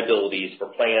pension liabilities for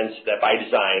plans that by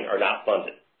design are not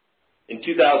funded. In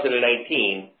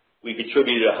 2019, we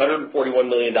contributed $141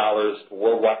 million to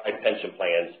worldwide pension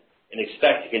plans and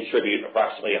expect to contribute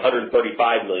approximately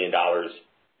 $135 million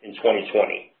in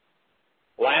 2020.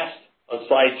 Last, on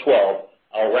slide 12,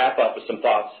 I'll wrap up with some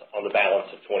thoughts on the balance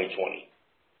of 2020.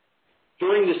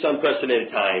 During this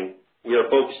unprecedented time, we are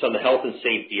focused on the health and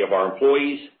safety of our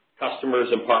employees, customers,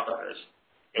 and partners,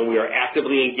 and we are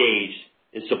actively engaged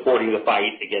in supporting the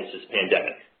fight against this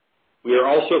pandemic. We are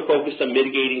also focused on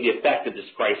mitigating the effect of this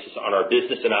crisis on our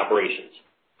business and operations.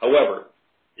 However,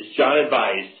 as John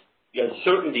advised, the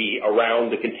uncertainty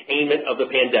around the containment of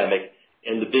the pandemic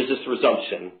and the business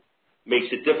resumption makes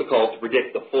it difficult to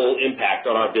predict the full impact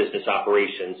on our business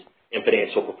operations and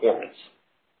financial performance.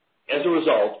 As a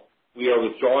result, we are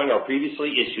withdrawing our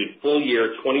previously issued full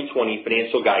year 2020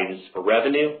 financial guidance for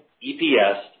revenue,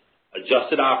 EPS,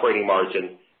 adjusted operating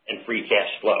margin, and free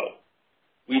cash flow.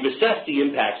 We've assessed the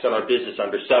impacts on our business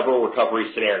under several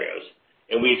recovery scenarios,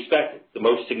 and we expect the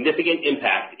most significant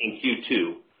impact in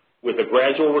Q2, with a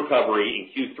gradual recovery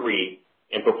in Q3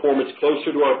 and performance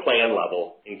closer to our plan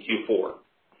level in Q4.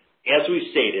 As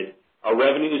we've stated, our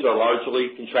revenues are largely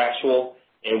contractual,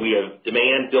 and we have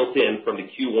demand built in from the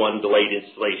Q1 delayed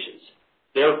installations.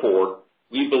 Therefore,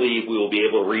 we believe we will be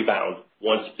able to rebound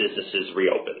once businesses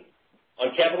reopen.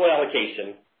 On capital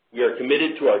allocation, we are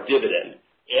committed to our dividend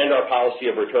and our policy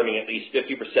of returning at least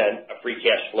 50% of free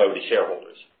cash flow to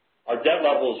shareholders. Our debt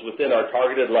level is within our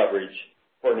targeted leverage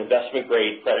for an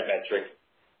investment-grade credit metric,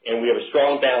 and we have a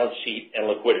strong balance sheet and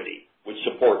liquidity, which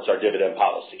supports our dividend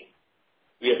policy.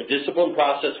 We have a disciplined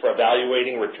process for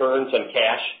evaluating returns on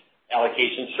cash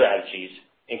allocation strategies,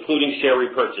 including share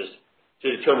repurchase,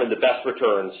 to determine the best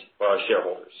returns for our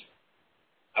shareholders.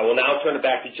 I will now turn it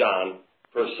back to John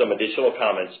for some additional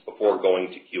comments before going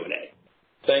to Q&A.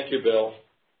 Thank you, Bill.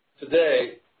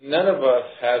 Today, none of us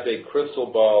has a crystal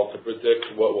ball to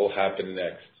predict what will happen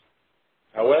next.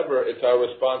 However, it's our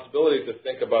responsibility to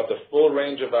think about the full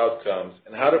range of outcomes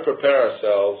and how to prepare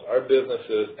ourselves, our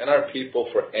businesses, and our people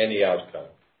for any outcome.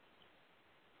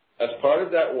 As part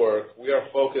of that work, we are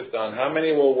focused on how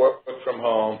many will work from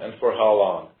home and for how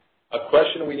long, a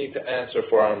question we need to answer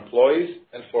for our employees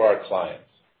and for our clients.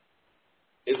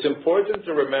 It's important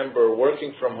to remember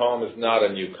working from home is not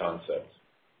a new concept.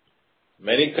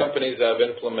 Many companies have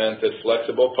implemented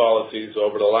flexible policies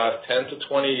over the last 10 to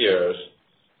 20 years,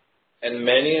 and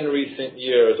many in recent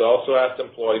years also asked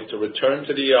employees to return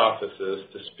to the offices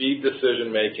to speed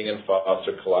decision-making and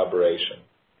foster collaboration.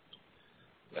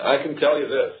 Now, I can tell you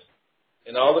this.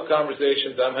 In all the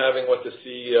conversations I'm having with the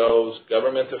CEOs,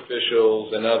 government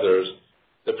officials, and others,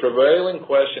 the prevailing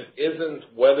question isn't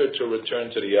whether to return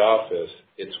to the office,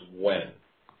 it's when.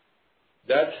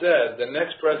 That said, the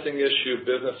next pressing issue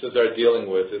businesses are dealing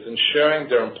with is ensuring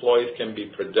their employees can be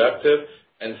productive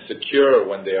and secure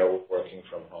when they are working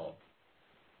from home.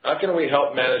 How can we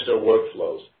help manage their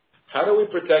workflows? How do we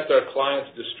protect our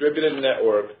clients' distributed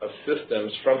network of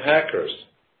systems from hackers?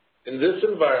 In this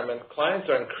environment, clients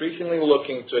are increasingly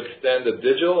looking to extend the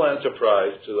digital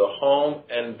enterprise to the home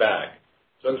and back,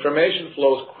 so information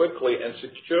flows quickly and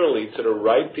securely to the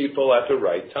right people at the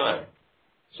right time.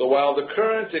 So while the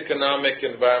current economic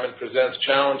environment presents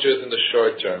challenges in the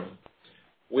short term,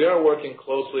 we are working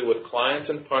closely with clients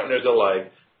and partners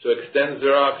alike to extend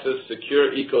Xerox's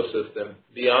secure ecosystem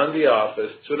beyond the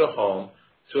office to the home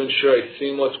to ensure a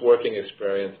seamless working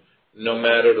experience no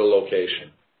matter the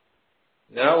location.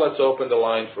 Now let's open the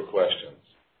line for questions.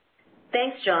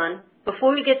 Thanks, John.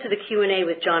 Before we get to the Q&A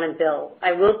with John and Bill,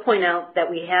 I will point out that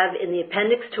we have in the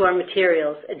appendix to our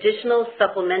materials additional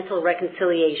supplemental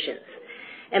reconciliations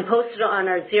and posted on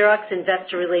our Xerox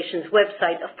Investor Relations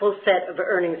website a full set of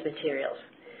earnings materials.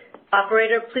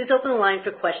 Operator, please open the line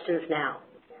for questions now.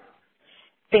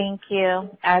 Thank you.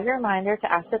 As a reminder,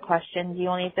 to ask a question, you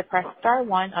will need to press star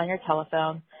 1 on your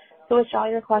telephone. To withdraw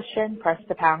your question, press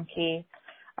the pound key.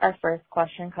 Our first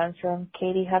question comes from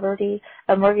Katie Huberty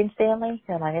of Morgan Stanley.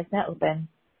 Your line is now open.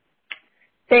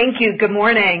 Thank you. Good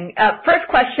morning. First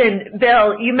question,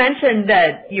 Bill, you mentioned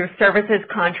that your services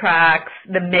contracts,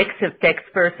 the mix of fixed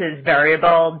versus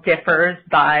variable differs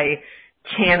by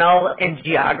channel and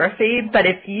geography, but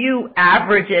if you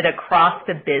average it across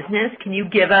the business, can you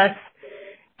give us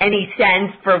any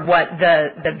sense for what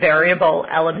the variable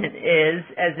element is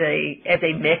as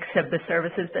a mix of the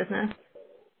services business?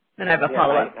 Then I have a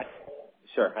follow-up.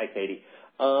 Sure. Hi, Katie.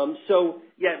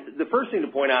 The first thing to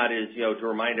point out is, to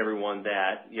remind everyone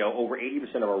that, over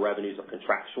 80% of our revenues are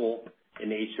contractual in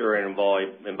nature and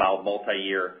involve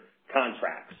multi-year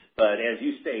contracts. But as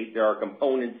you state, there are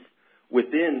components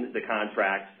within the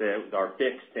contracts that are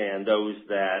fixed and those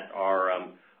that are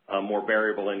more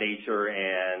variable in nature.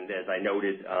 And as I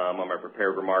noted on my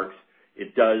prepared remarks,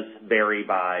 it does vary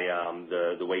by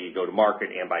the way you go to market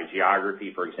and by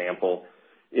geography. For example,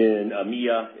 in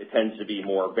EMEA, it tends to be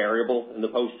more variable in the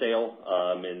post-sale.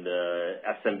 In the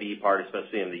SMB part,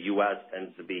 especially in the U.S.,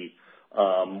 tends to be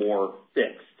more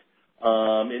fixed.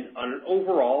 On an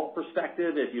overall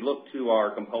perspective, if you look to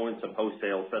our components of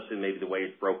post-sale, especially maybe the way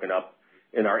it's broken up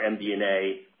in our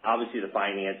MD&A, obviously the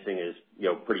financing is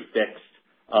pretty fixed,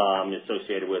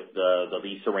 associated with the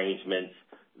lease arrangements.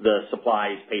 The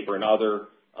supplies, paper, and other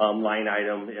line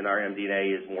item in our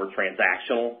MD&A is more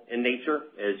transactional in nature.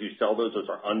 As you sell those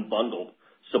are unbundled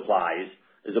supplies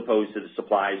as opposed to the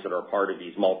supplies that are part of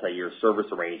these multi-year service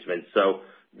arrangements. So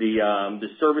the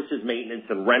services, maintenance,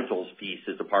 and rentals piece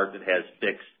is the part that has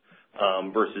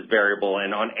fixed versus variable.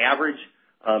 And on average,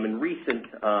 in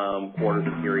recent quarters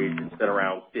and periods, it's been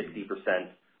around 50%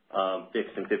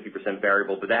 fixed and 50%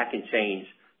 variable, but that can change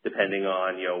depending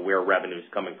on where revenue is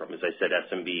coming from. As I said,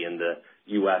 SMB in the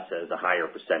U.S. has a higher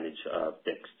percentage of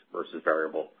fixed versus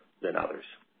variable than others.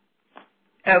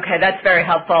 Okay, that's very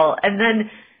helpful. And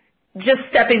then just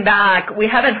stepping back, we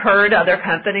haven't heard other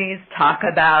companies talk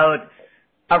about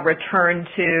a return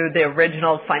to the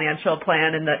original financial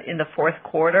plan in the fourth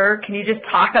quarter. Can you just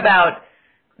talk about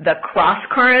the cross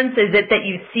currents? Is it that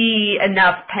you see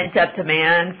enough pent-up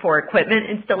demand for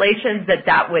equipment installations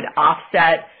that would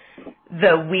offset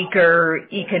the weaker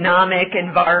economic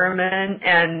environment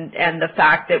and the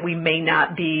fact that we may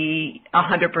not be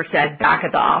 100% back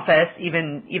at the office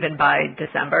even by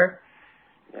December?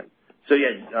 Yeah. So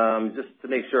just to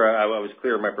make sure I was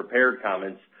clear in my prepared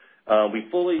comments, we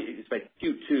fully expect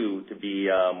Q2 to be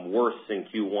worse than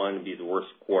Q1, to be the worst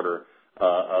quarter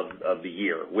of the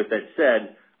year. With that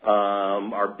said,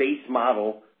 our base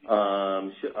model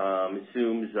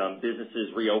assumes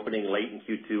businesses reopening late in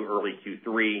Q2, early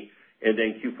Q3, and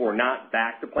then Q4 not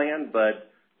back to plan,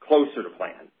 but closer to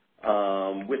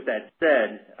plan. With that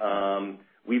said,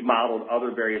 we've modeled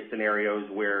other various scenarios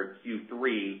where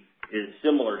Q3 is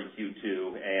similar to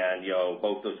Q2, and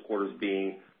both those quarters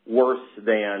being worse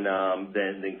than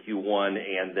Q1,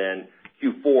 and then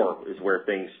Q4 is where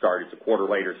things start. It's a quarter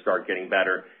later start getting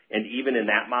better, and even in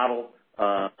that model,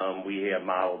 we have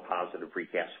modeled positive free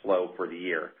cash flow for the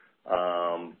year.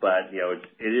 But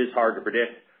it is hard to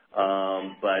predict.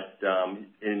 But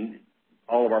in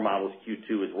all of our models,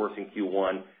 Q2 is worse than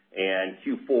Q1, and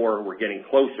Q4 we're getting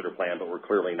closer to plan, but we're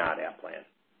clearly not at plan.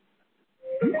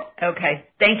 Okay.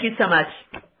 Thank you so much.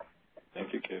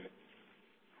 Thank you, Katie.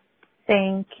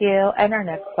 Thank you. And our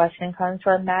next question comes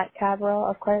from Matt Cabral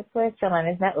of Credit Suisse. Your line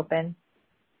is now open.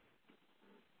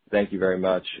 Thank you very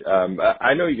much.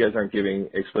 I know you guys aren't giving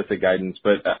explicit guidance,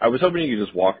 but I was hoping you could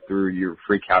just walk through your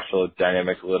free cash flow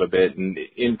dynamics a little bit, and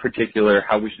in particular,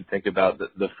 how we should think about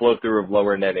the flow-through of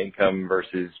lower net income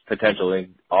versus potential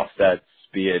offsets,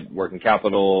 be it working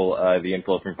capital, the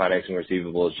inflow from financing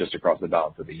receivables, just across the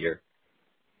balance of the year.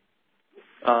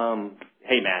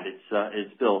 Hey, Matt,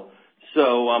 it's Bill.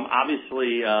 So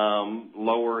obviously,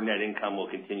 lower net income will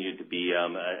continue to be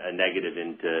a negative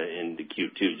into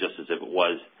Q2, just as if it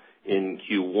was in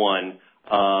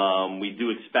Q1. We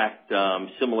do expect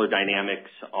similar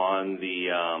dynamics on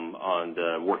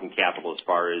the working capital as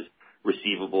far as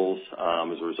receivables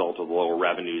as a result of lower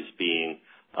revenues being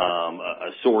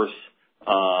a source.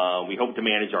 We hope to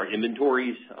manage our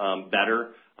inventories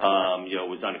better. It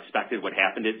was unexpected what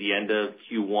happened at the end of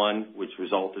Q1, which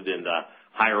resulted in the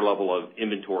higher level of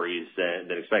inventories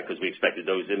than expected, because we expected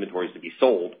those inventories to be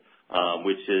sold,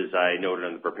 which is, I noted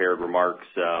in the prepared remarks,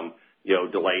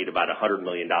 delayed about $100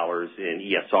 million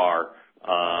in ESR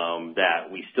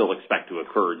that we still expect to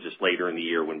occur just later in the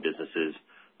year when businesses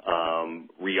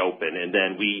reopen. And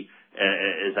then we,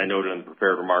 as I noted in the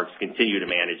prepared remarks, continue to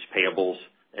manage payables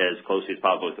as closely as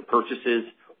possible with the purchases,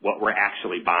 what we're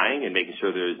actually buying, and making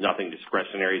sure there's nothing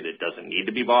discretionary that doesn't need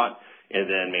to be bought, and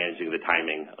then managing the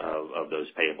timing of those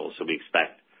payables. So we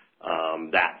expect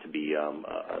that to be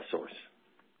a source.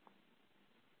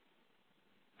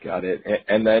 Got it.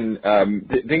 And then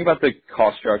thinking about the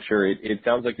cost structure, it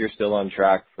sounds like you're still on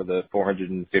track for the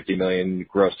 $450 million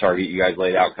gross target you guys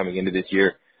laid out coming into this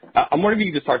year. I'm wondering if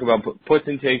you could just talk about puts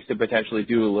and takes to potentially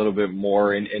do a little bit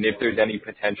more, and if there's any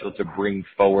potential to bring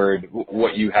forward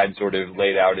what you had sort of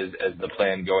laid out as the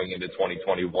plan going into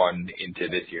 2021 into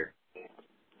this year.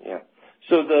 Yeah.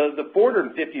 So the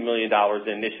 $450 million in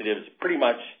initiatives pretty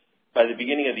much by the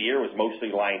beginning of the year was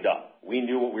mostly lined up. We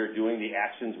knew what we were doing, the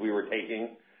actions we were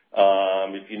taking.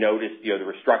 If you noticed, the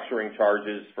restructuring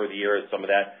charges for the year, some of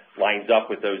that lines up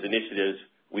with those initiatives.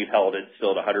 We've held it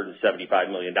still at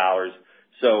 $175 million.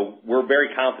 So we're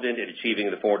very confident in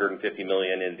achieving the $450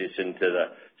 million in addition to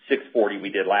the $640 we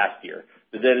did last year.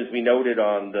 But then, as we noted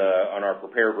on our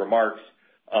prepared remarks,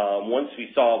 once we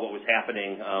saw what was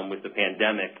happening with the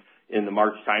pandemic in the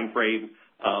March timeframe,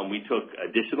 we took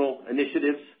additional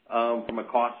initiatives from a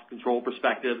cost control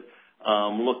perspective.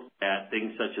 Looked at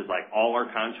things such as like all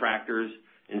our contractors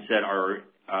and said,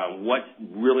 what's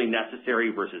really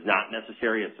necessary versus not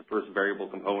necessary? It's the first variable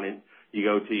component you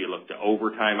go to. You look to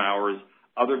overtime hours,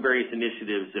 other various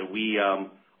initiatives that we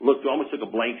almost took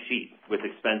a blank sheet with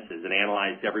expenses and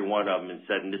analyzed every one of them and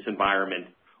said, in this environment,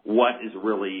 what is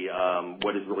really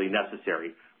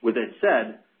necessary? With that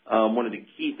said, one of the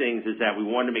key things is that we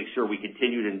wanted to make sure we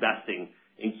continued investing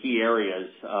in key areas,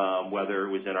 whether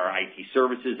it was in our IT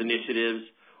services initiatives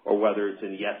or whether it's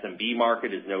in the SMB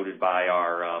market, as noted by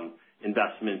our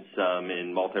investments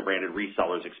in multi-branded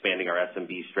resellers, expanding our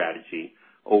SMB strategy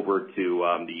over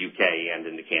to the UK and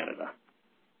into Canada.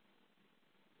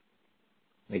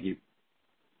 Thank you.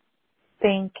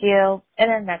 Thank you.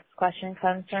 And our next question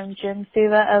comes from Jim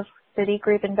Suva of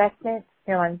Citigroup Investment.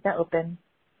 Your line's now open.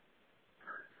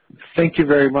 Thank you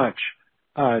very much.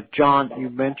 John, you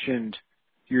mentioned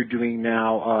you're doing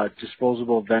now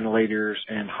disposable ventilators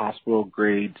and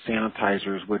hospital-grade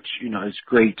sanitizers, which, is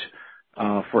great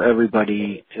for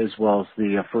everybody as well as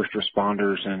the first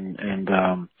responders and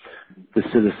the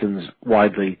citizens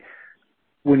widely.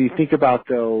 When you think about,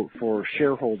 though, for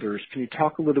shareholders, can you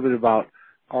talk a little bit about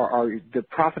are the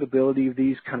profitability of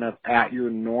these kind of at your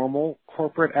normal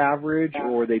corporate average,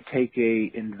 or they take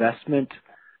a investment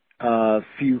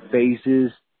few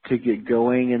phases to get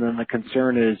going, and then the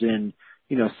concern is in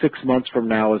 6 months from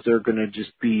now, is there going to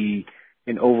just be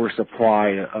an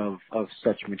oversupply of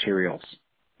such materials?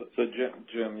 So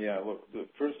Jim, look,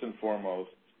 first and foremost,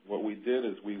 what we did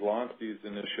is we launched these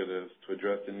initiatives to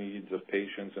address the needs of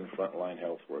patients and frontline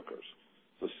health workers.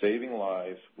 So saving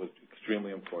lives was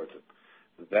extremely important.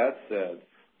 That said,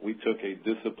 we took a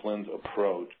disciplined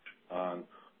approach on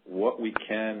what we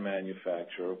can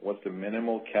manufacture, what's the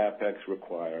minimal CapEx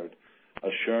required,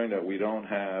 assuring that we don't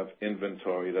have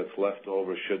inventory that's left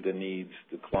over should the needs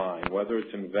decline, whether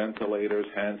it's in ventilators,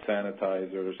 hand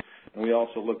sanitizers, and we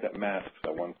also looked at masks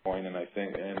at one point,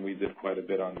 and we did quite a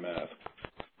bit on masks.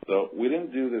 So we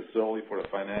didn't do this solely for the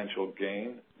financial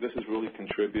gain. This is really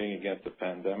contributing against the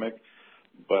pandemic.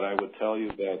 But I would tell you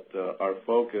that our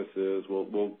focus is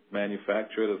we'll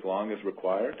manufacture it as long as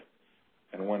required,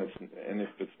 and if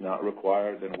it's not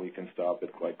required, then we can stop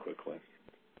it quite quickly.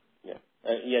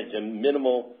 Jim,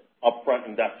 minimal upfront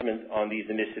investment on these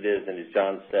initiatives, and as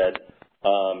John said,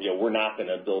 we're not going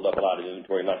to build up a lot of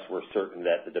inventory unless we're certain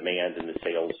that the demand and the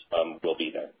sales will be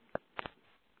there.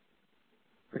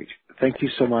 Great. Thank you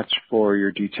so much for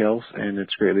your details, and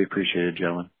it's greatly appreciated,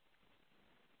 gentlemen.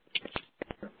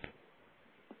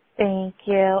 Thank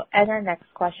you. And our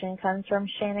next question comes from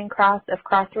Shannon Cross of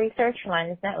Cross Research. Your line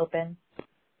is now open.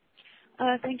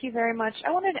 Thank you very much.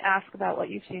 I wanted to ask about what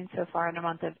you've seen so far in the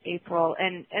month of April,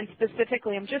 and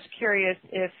specifically, I'm just curious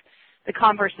if the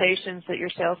conversations that your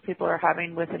salespeople are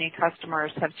having with any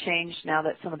customers have changed now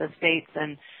that some of the states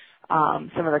and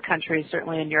some of the countries,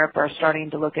 certainly in Europe, are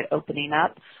starting to look at opening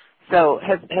up. So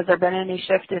has there been any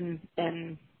shift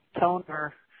in tone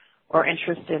or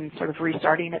interest in sort of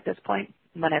restarting at this point?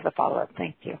 And then I have a follow-up.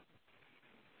 Thank you.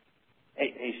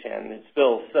 Hey, Shannon, it's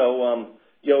Bill. So,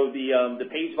 the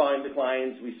page volume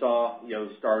declines we saw,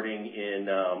 starting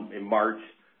in March,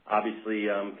 obviously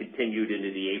continued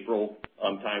into the April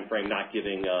timeframe. Not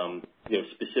giving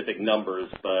specific numbers,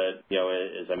 but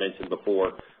as I mentioned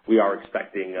before, we are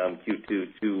expecting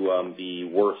Q2 to be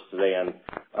worse than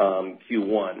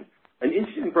Q1. And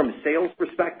interesting from a sales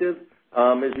perspective,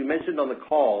 as we mentioned on the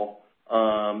call,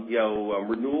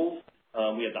 renewals.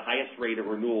 We had the highest rate of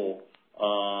renewal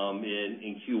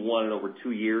in Q1 in over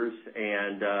 2 years,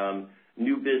 and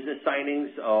new business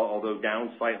signings, although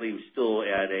down slightly, was still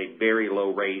at a very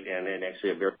low rate and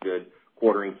actually a very good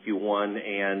quarter in Q1.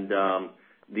 And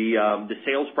the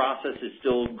sales process is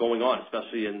still going on,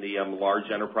 especially in the large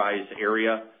enterprise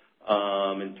area.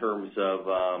 In terms of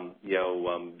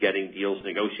getting deals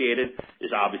negotiated,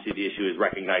 is obviously the issue is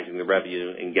recognizing the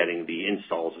revenue and getting the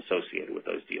installs associated with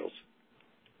those deals.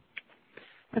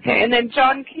 Okay, and then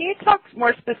John, can you talk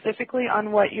more specifically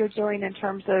on what you're doing in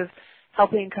terms of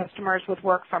helping customers with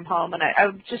work from home? And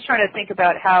I'm just trying to think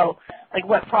about how, like,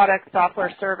 what product,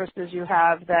 software, services you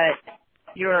have that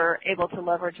you're able to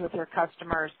leverage with your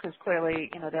customers, because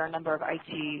clearly, there are a number of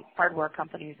IT hardware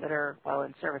companies that are,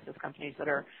 and services companies that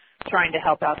are trying to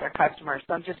help out their customers.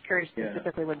 So I'm just curious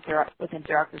specifically within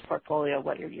Xerox's portfolio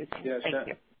what you're using. Thank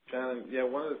you. Shannon,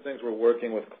 one of the things we're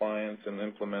working with clients and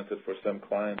implemented for some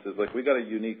clients is we got a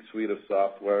unique suite of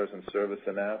softwares and service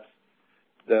and apps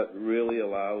that really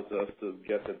allows us to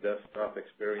get the desktop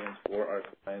experience for our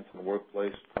clients in the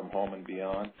workplace from home and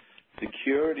beyond.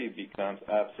 Security becomes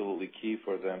absolutely key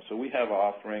for them. So we have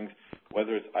offerings,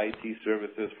 whether it's IT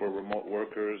services for remote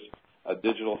workers, a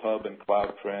digital hub and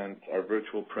cloud print, our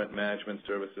virtual print management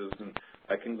services, and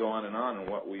I can go on. And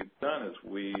what we've done is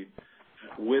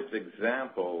with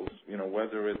examples,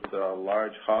 whether it's a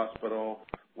large hospital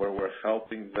where we're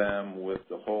helping them with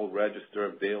the whole register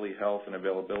of daily health and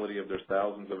availability of their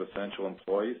thousands of essential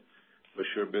employees for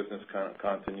sure business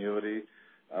continuity.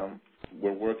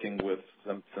 We're working with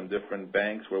some different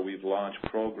banks where we've launched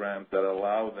programs that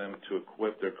allow them to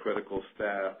equip their critical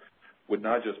staff with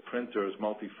not just printers,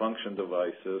 multifunction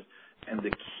devices, and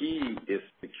the key is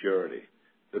security.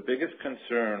 The biggest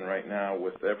concern right now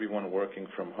with everyone working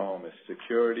from home is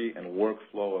security and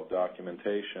workflow of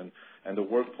documentation and the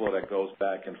workflow that goes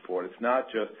back and forth. It's not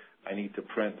just, I need to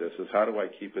print this. It's how do I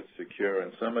keep it secure?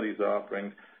 And some of these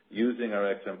offerings, using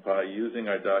our XMPie, using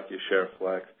our DocuShare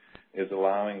Flex, is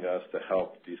allowing us to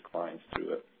help these clients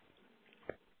through it.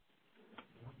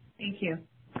 Thank you.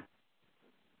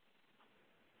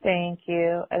 Thank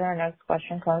you. And our next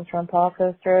question comes from Paul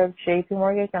Coster of JP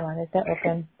Morgan. Your line is now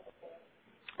open.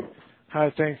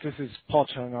 Hi, thanks. This is Paul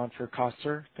Chung on for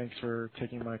Coster. Thanks for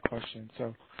taking my question.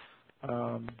 So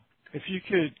if you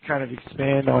could kind of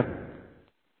expand on,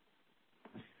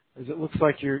 as it looks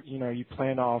like you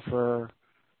plan to offer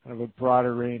kind of a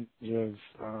broader range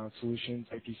of solutions,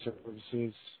 IT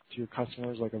services to your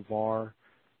customers, like a VAR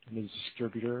and a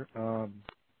distributor.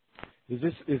 Is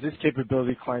this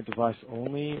capability client device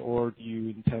only, or do you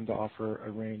intend to offer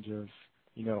a range of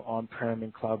on-prem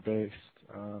and cloud-based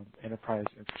enterprise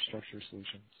infrastructure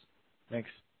solutions? Thanks.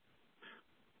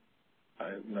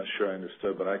 I'm not sure I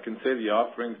understood, but I can say the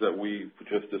offerings that we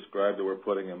just described that we're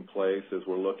putting in place is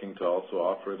we're looking to also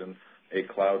offer it in a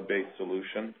cloud-based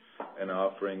solution and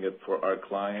offering it for our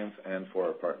clients and for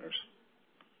our partners.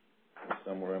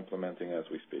 Some we're implementing as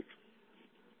we speak.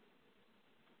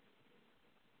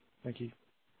 Thank you.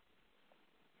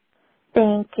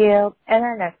 Thank you. And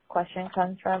our next question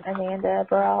comes from Ananda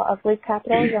Baral of Leap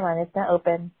Capital. Your line is now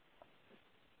open.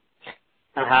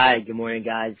 Hi, good morning,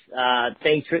 guys.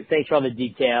 Thanks for all the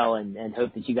detail and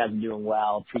hope that you guys are doing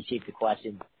well. Appreciate the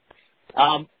question.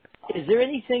 Is there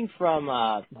anything from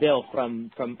Bill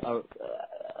from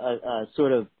a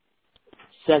sort of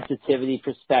sensitivity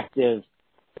perspective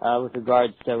with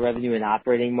regards to revenue and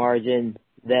operating margin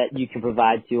that you can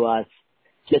provide to us,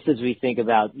 just as we think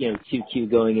about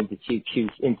 2Q going into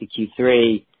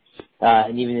Q3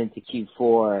 and even into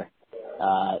Q4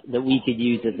 that we could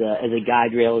use as a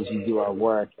guide rail as we do our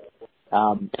work,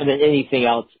 and then anything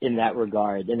else in that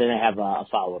regard, and then I have a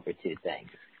follow-up or two.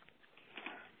 Thanks.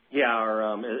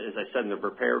 Yeah, as I said in the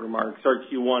prepared remarks, our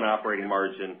Q1 operating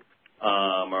margin,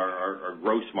 our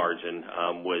gross margin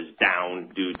was down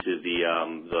due to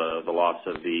the loss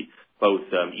of both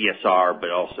ESR,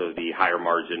 but also the higher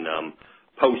margin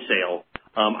post-sale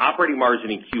Operating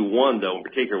margin in Q1, though, in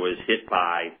particular, was hit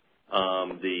by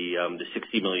the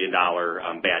 $60 million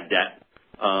bad debt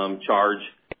charge.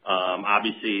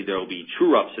 Obviously, there will be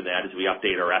true-ups in that as we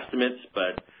update our estimates,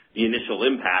 but the initial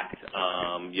impact,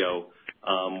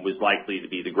 was likely to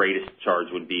be the greatest charge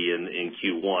would be in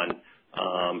Q1.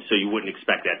 So you wouldn't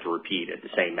expect that to repeat at the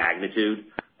same magnitude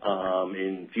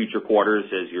in future quarters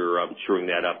as you're truing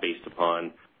that up based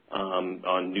upon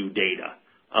on new data.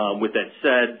 With that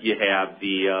said, you have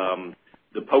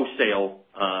the post-sale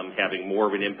having more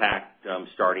of an impact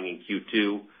starting in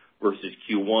Q2 versus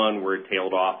Q1, where it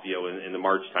tailed off. In the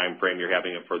March timeframe, you're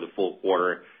having it for the full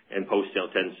quarter, and post-sale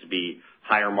tends to be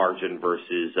higher margin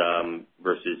versus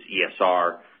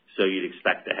ESR. So you'd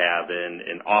expect to have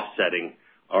an offsetting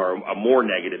or a more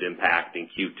negative impact in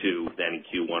Q2 than in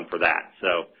Q1 for that.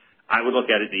 So I would look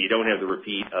at it that you don't have the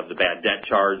repeat of the bad debt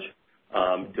charge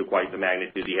to quite the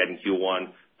magnitude you had in Q1,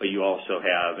 but you also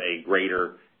have a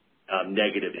greater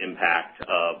negative impact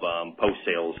of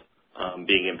post-sales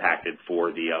being impacted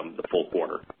for the full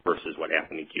quarter versus what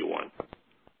happened in Q1.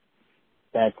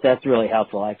 That's really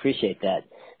helpful. I appreciate that.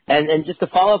 And just to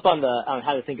follow up on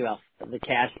how to think about the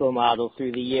cash flow model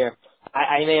through the year,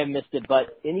 I may have missed it,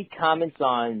 but any comments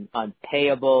on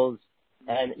payables?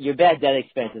 And your bad debt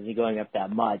expenses are going up that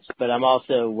much, but I'm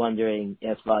also wondering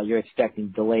if you're expecting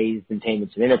delays in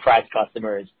payments from enterprise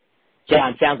customers.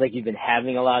 John, sounds like you've been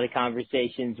having a lot of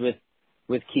conversations with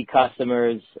key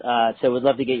customers, so we'd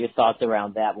love to get your thoughts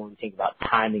around that when we think about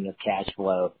timing of cash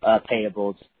flow,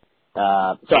 payables.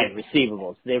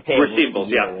 Receivables. They're payables. Receivables,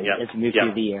 yeah. As we move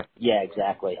through the year. Yeah,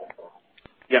 exactly.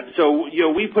 Yeah, so,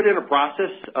 we put in a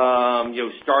process,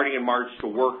 starting in March to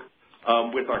work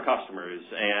with our customers.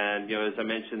 And, as I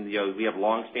mentioned, we have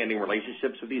long-standing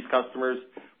relationships with these customers.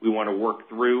 We want to work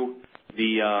through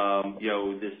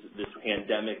this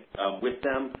pandemic with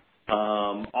them.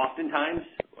 Oftentimes,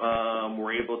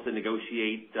 we're able to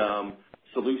negotiate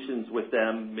solutions with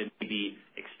them, maybe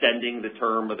extending the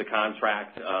term of the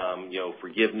contract,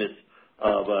 forgiveness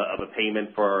of a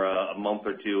payment for a month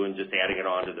or two and just adding it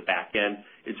on to the back end.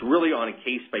 It's really on a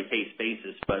case-by-case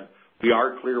basis, but we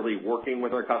are clearly working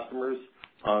with our customers.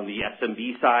 On the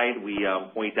SMB side, we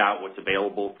point out what's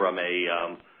available from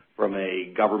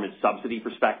a government subsidy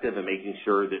perspective and making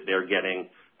sure that they're getting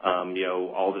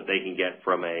all that they can get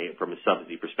from a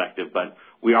subsidy perspective. But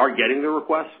we are getting the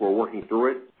requests. We're working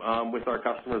through it with our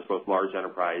customers, both large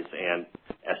enterprise and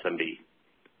SMB.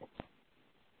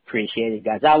 Appreciate it,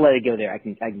 guys. I'll let it go there. I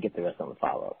can get the rest on the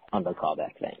follow-up, on the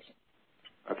callback. Thanks.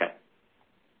 Okay.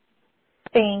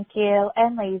 Thank you.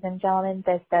 And ladies and gentlemen,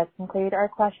 this does conclude our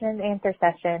question and answer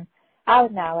session. I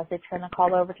would now like to turn the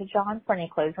call over to John for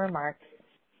any closing remarks.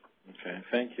 Okay.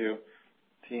 Thank you,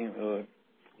 team.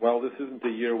 Well, this isn't the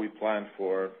year we planned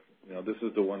for. This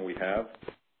is the one we have.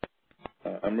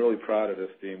 I'm really proud of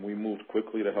this team. We moved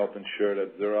quickly to help ensure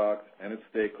that Xerox and its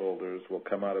stakeholders will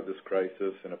come out of this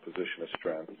crisis in a position of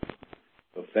strength.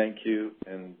 So thank you,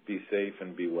 and be safe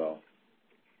and be well.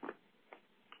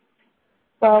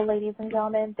 Well, ladies and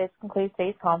gentlemen, this concludes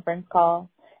today's conference call.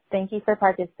 Thank you for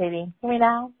participating. You may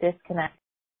now disconnect.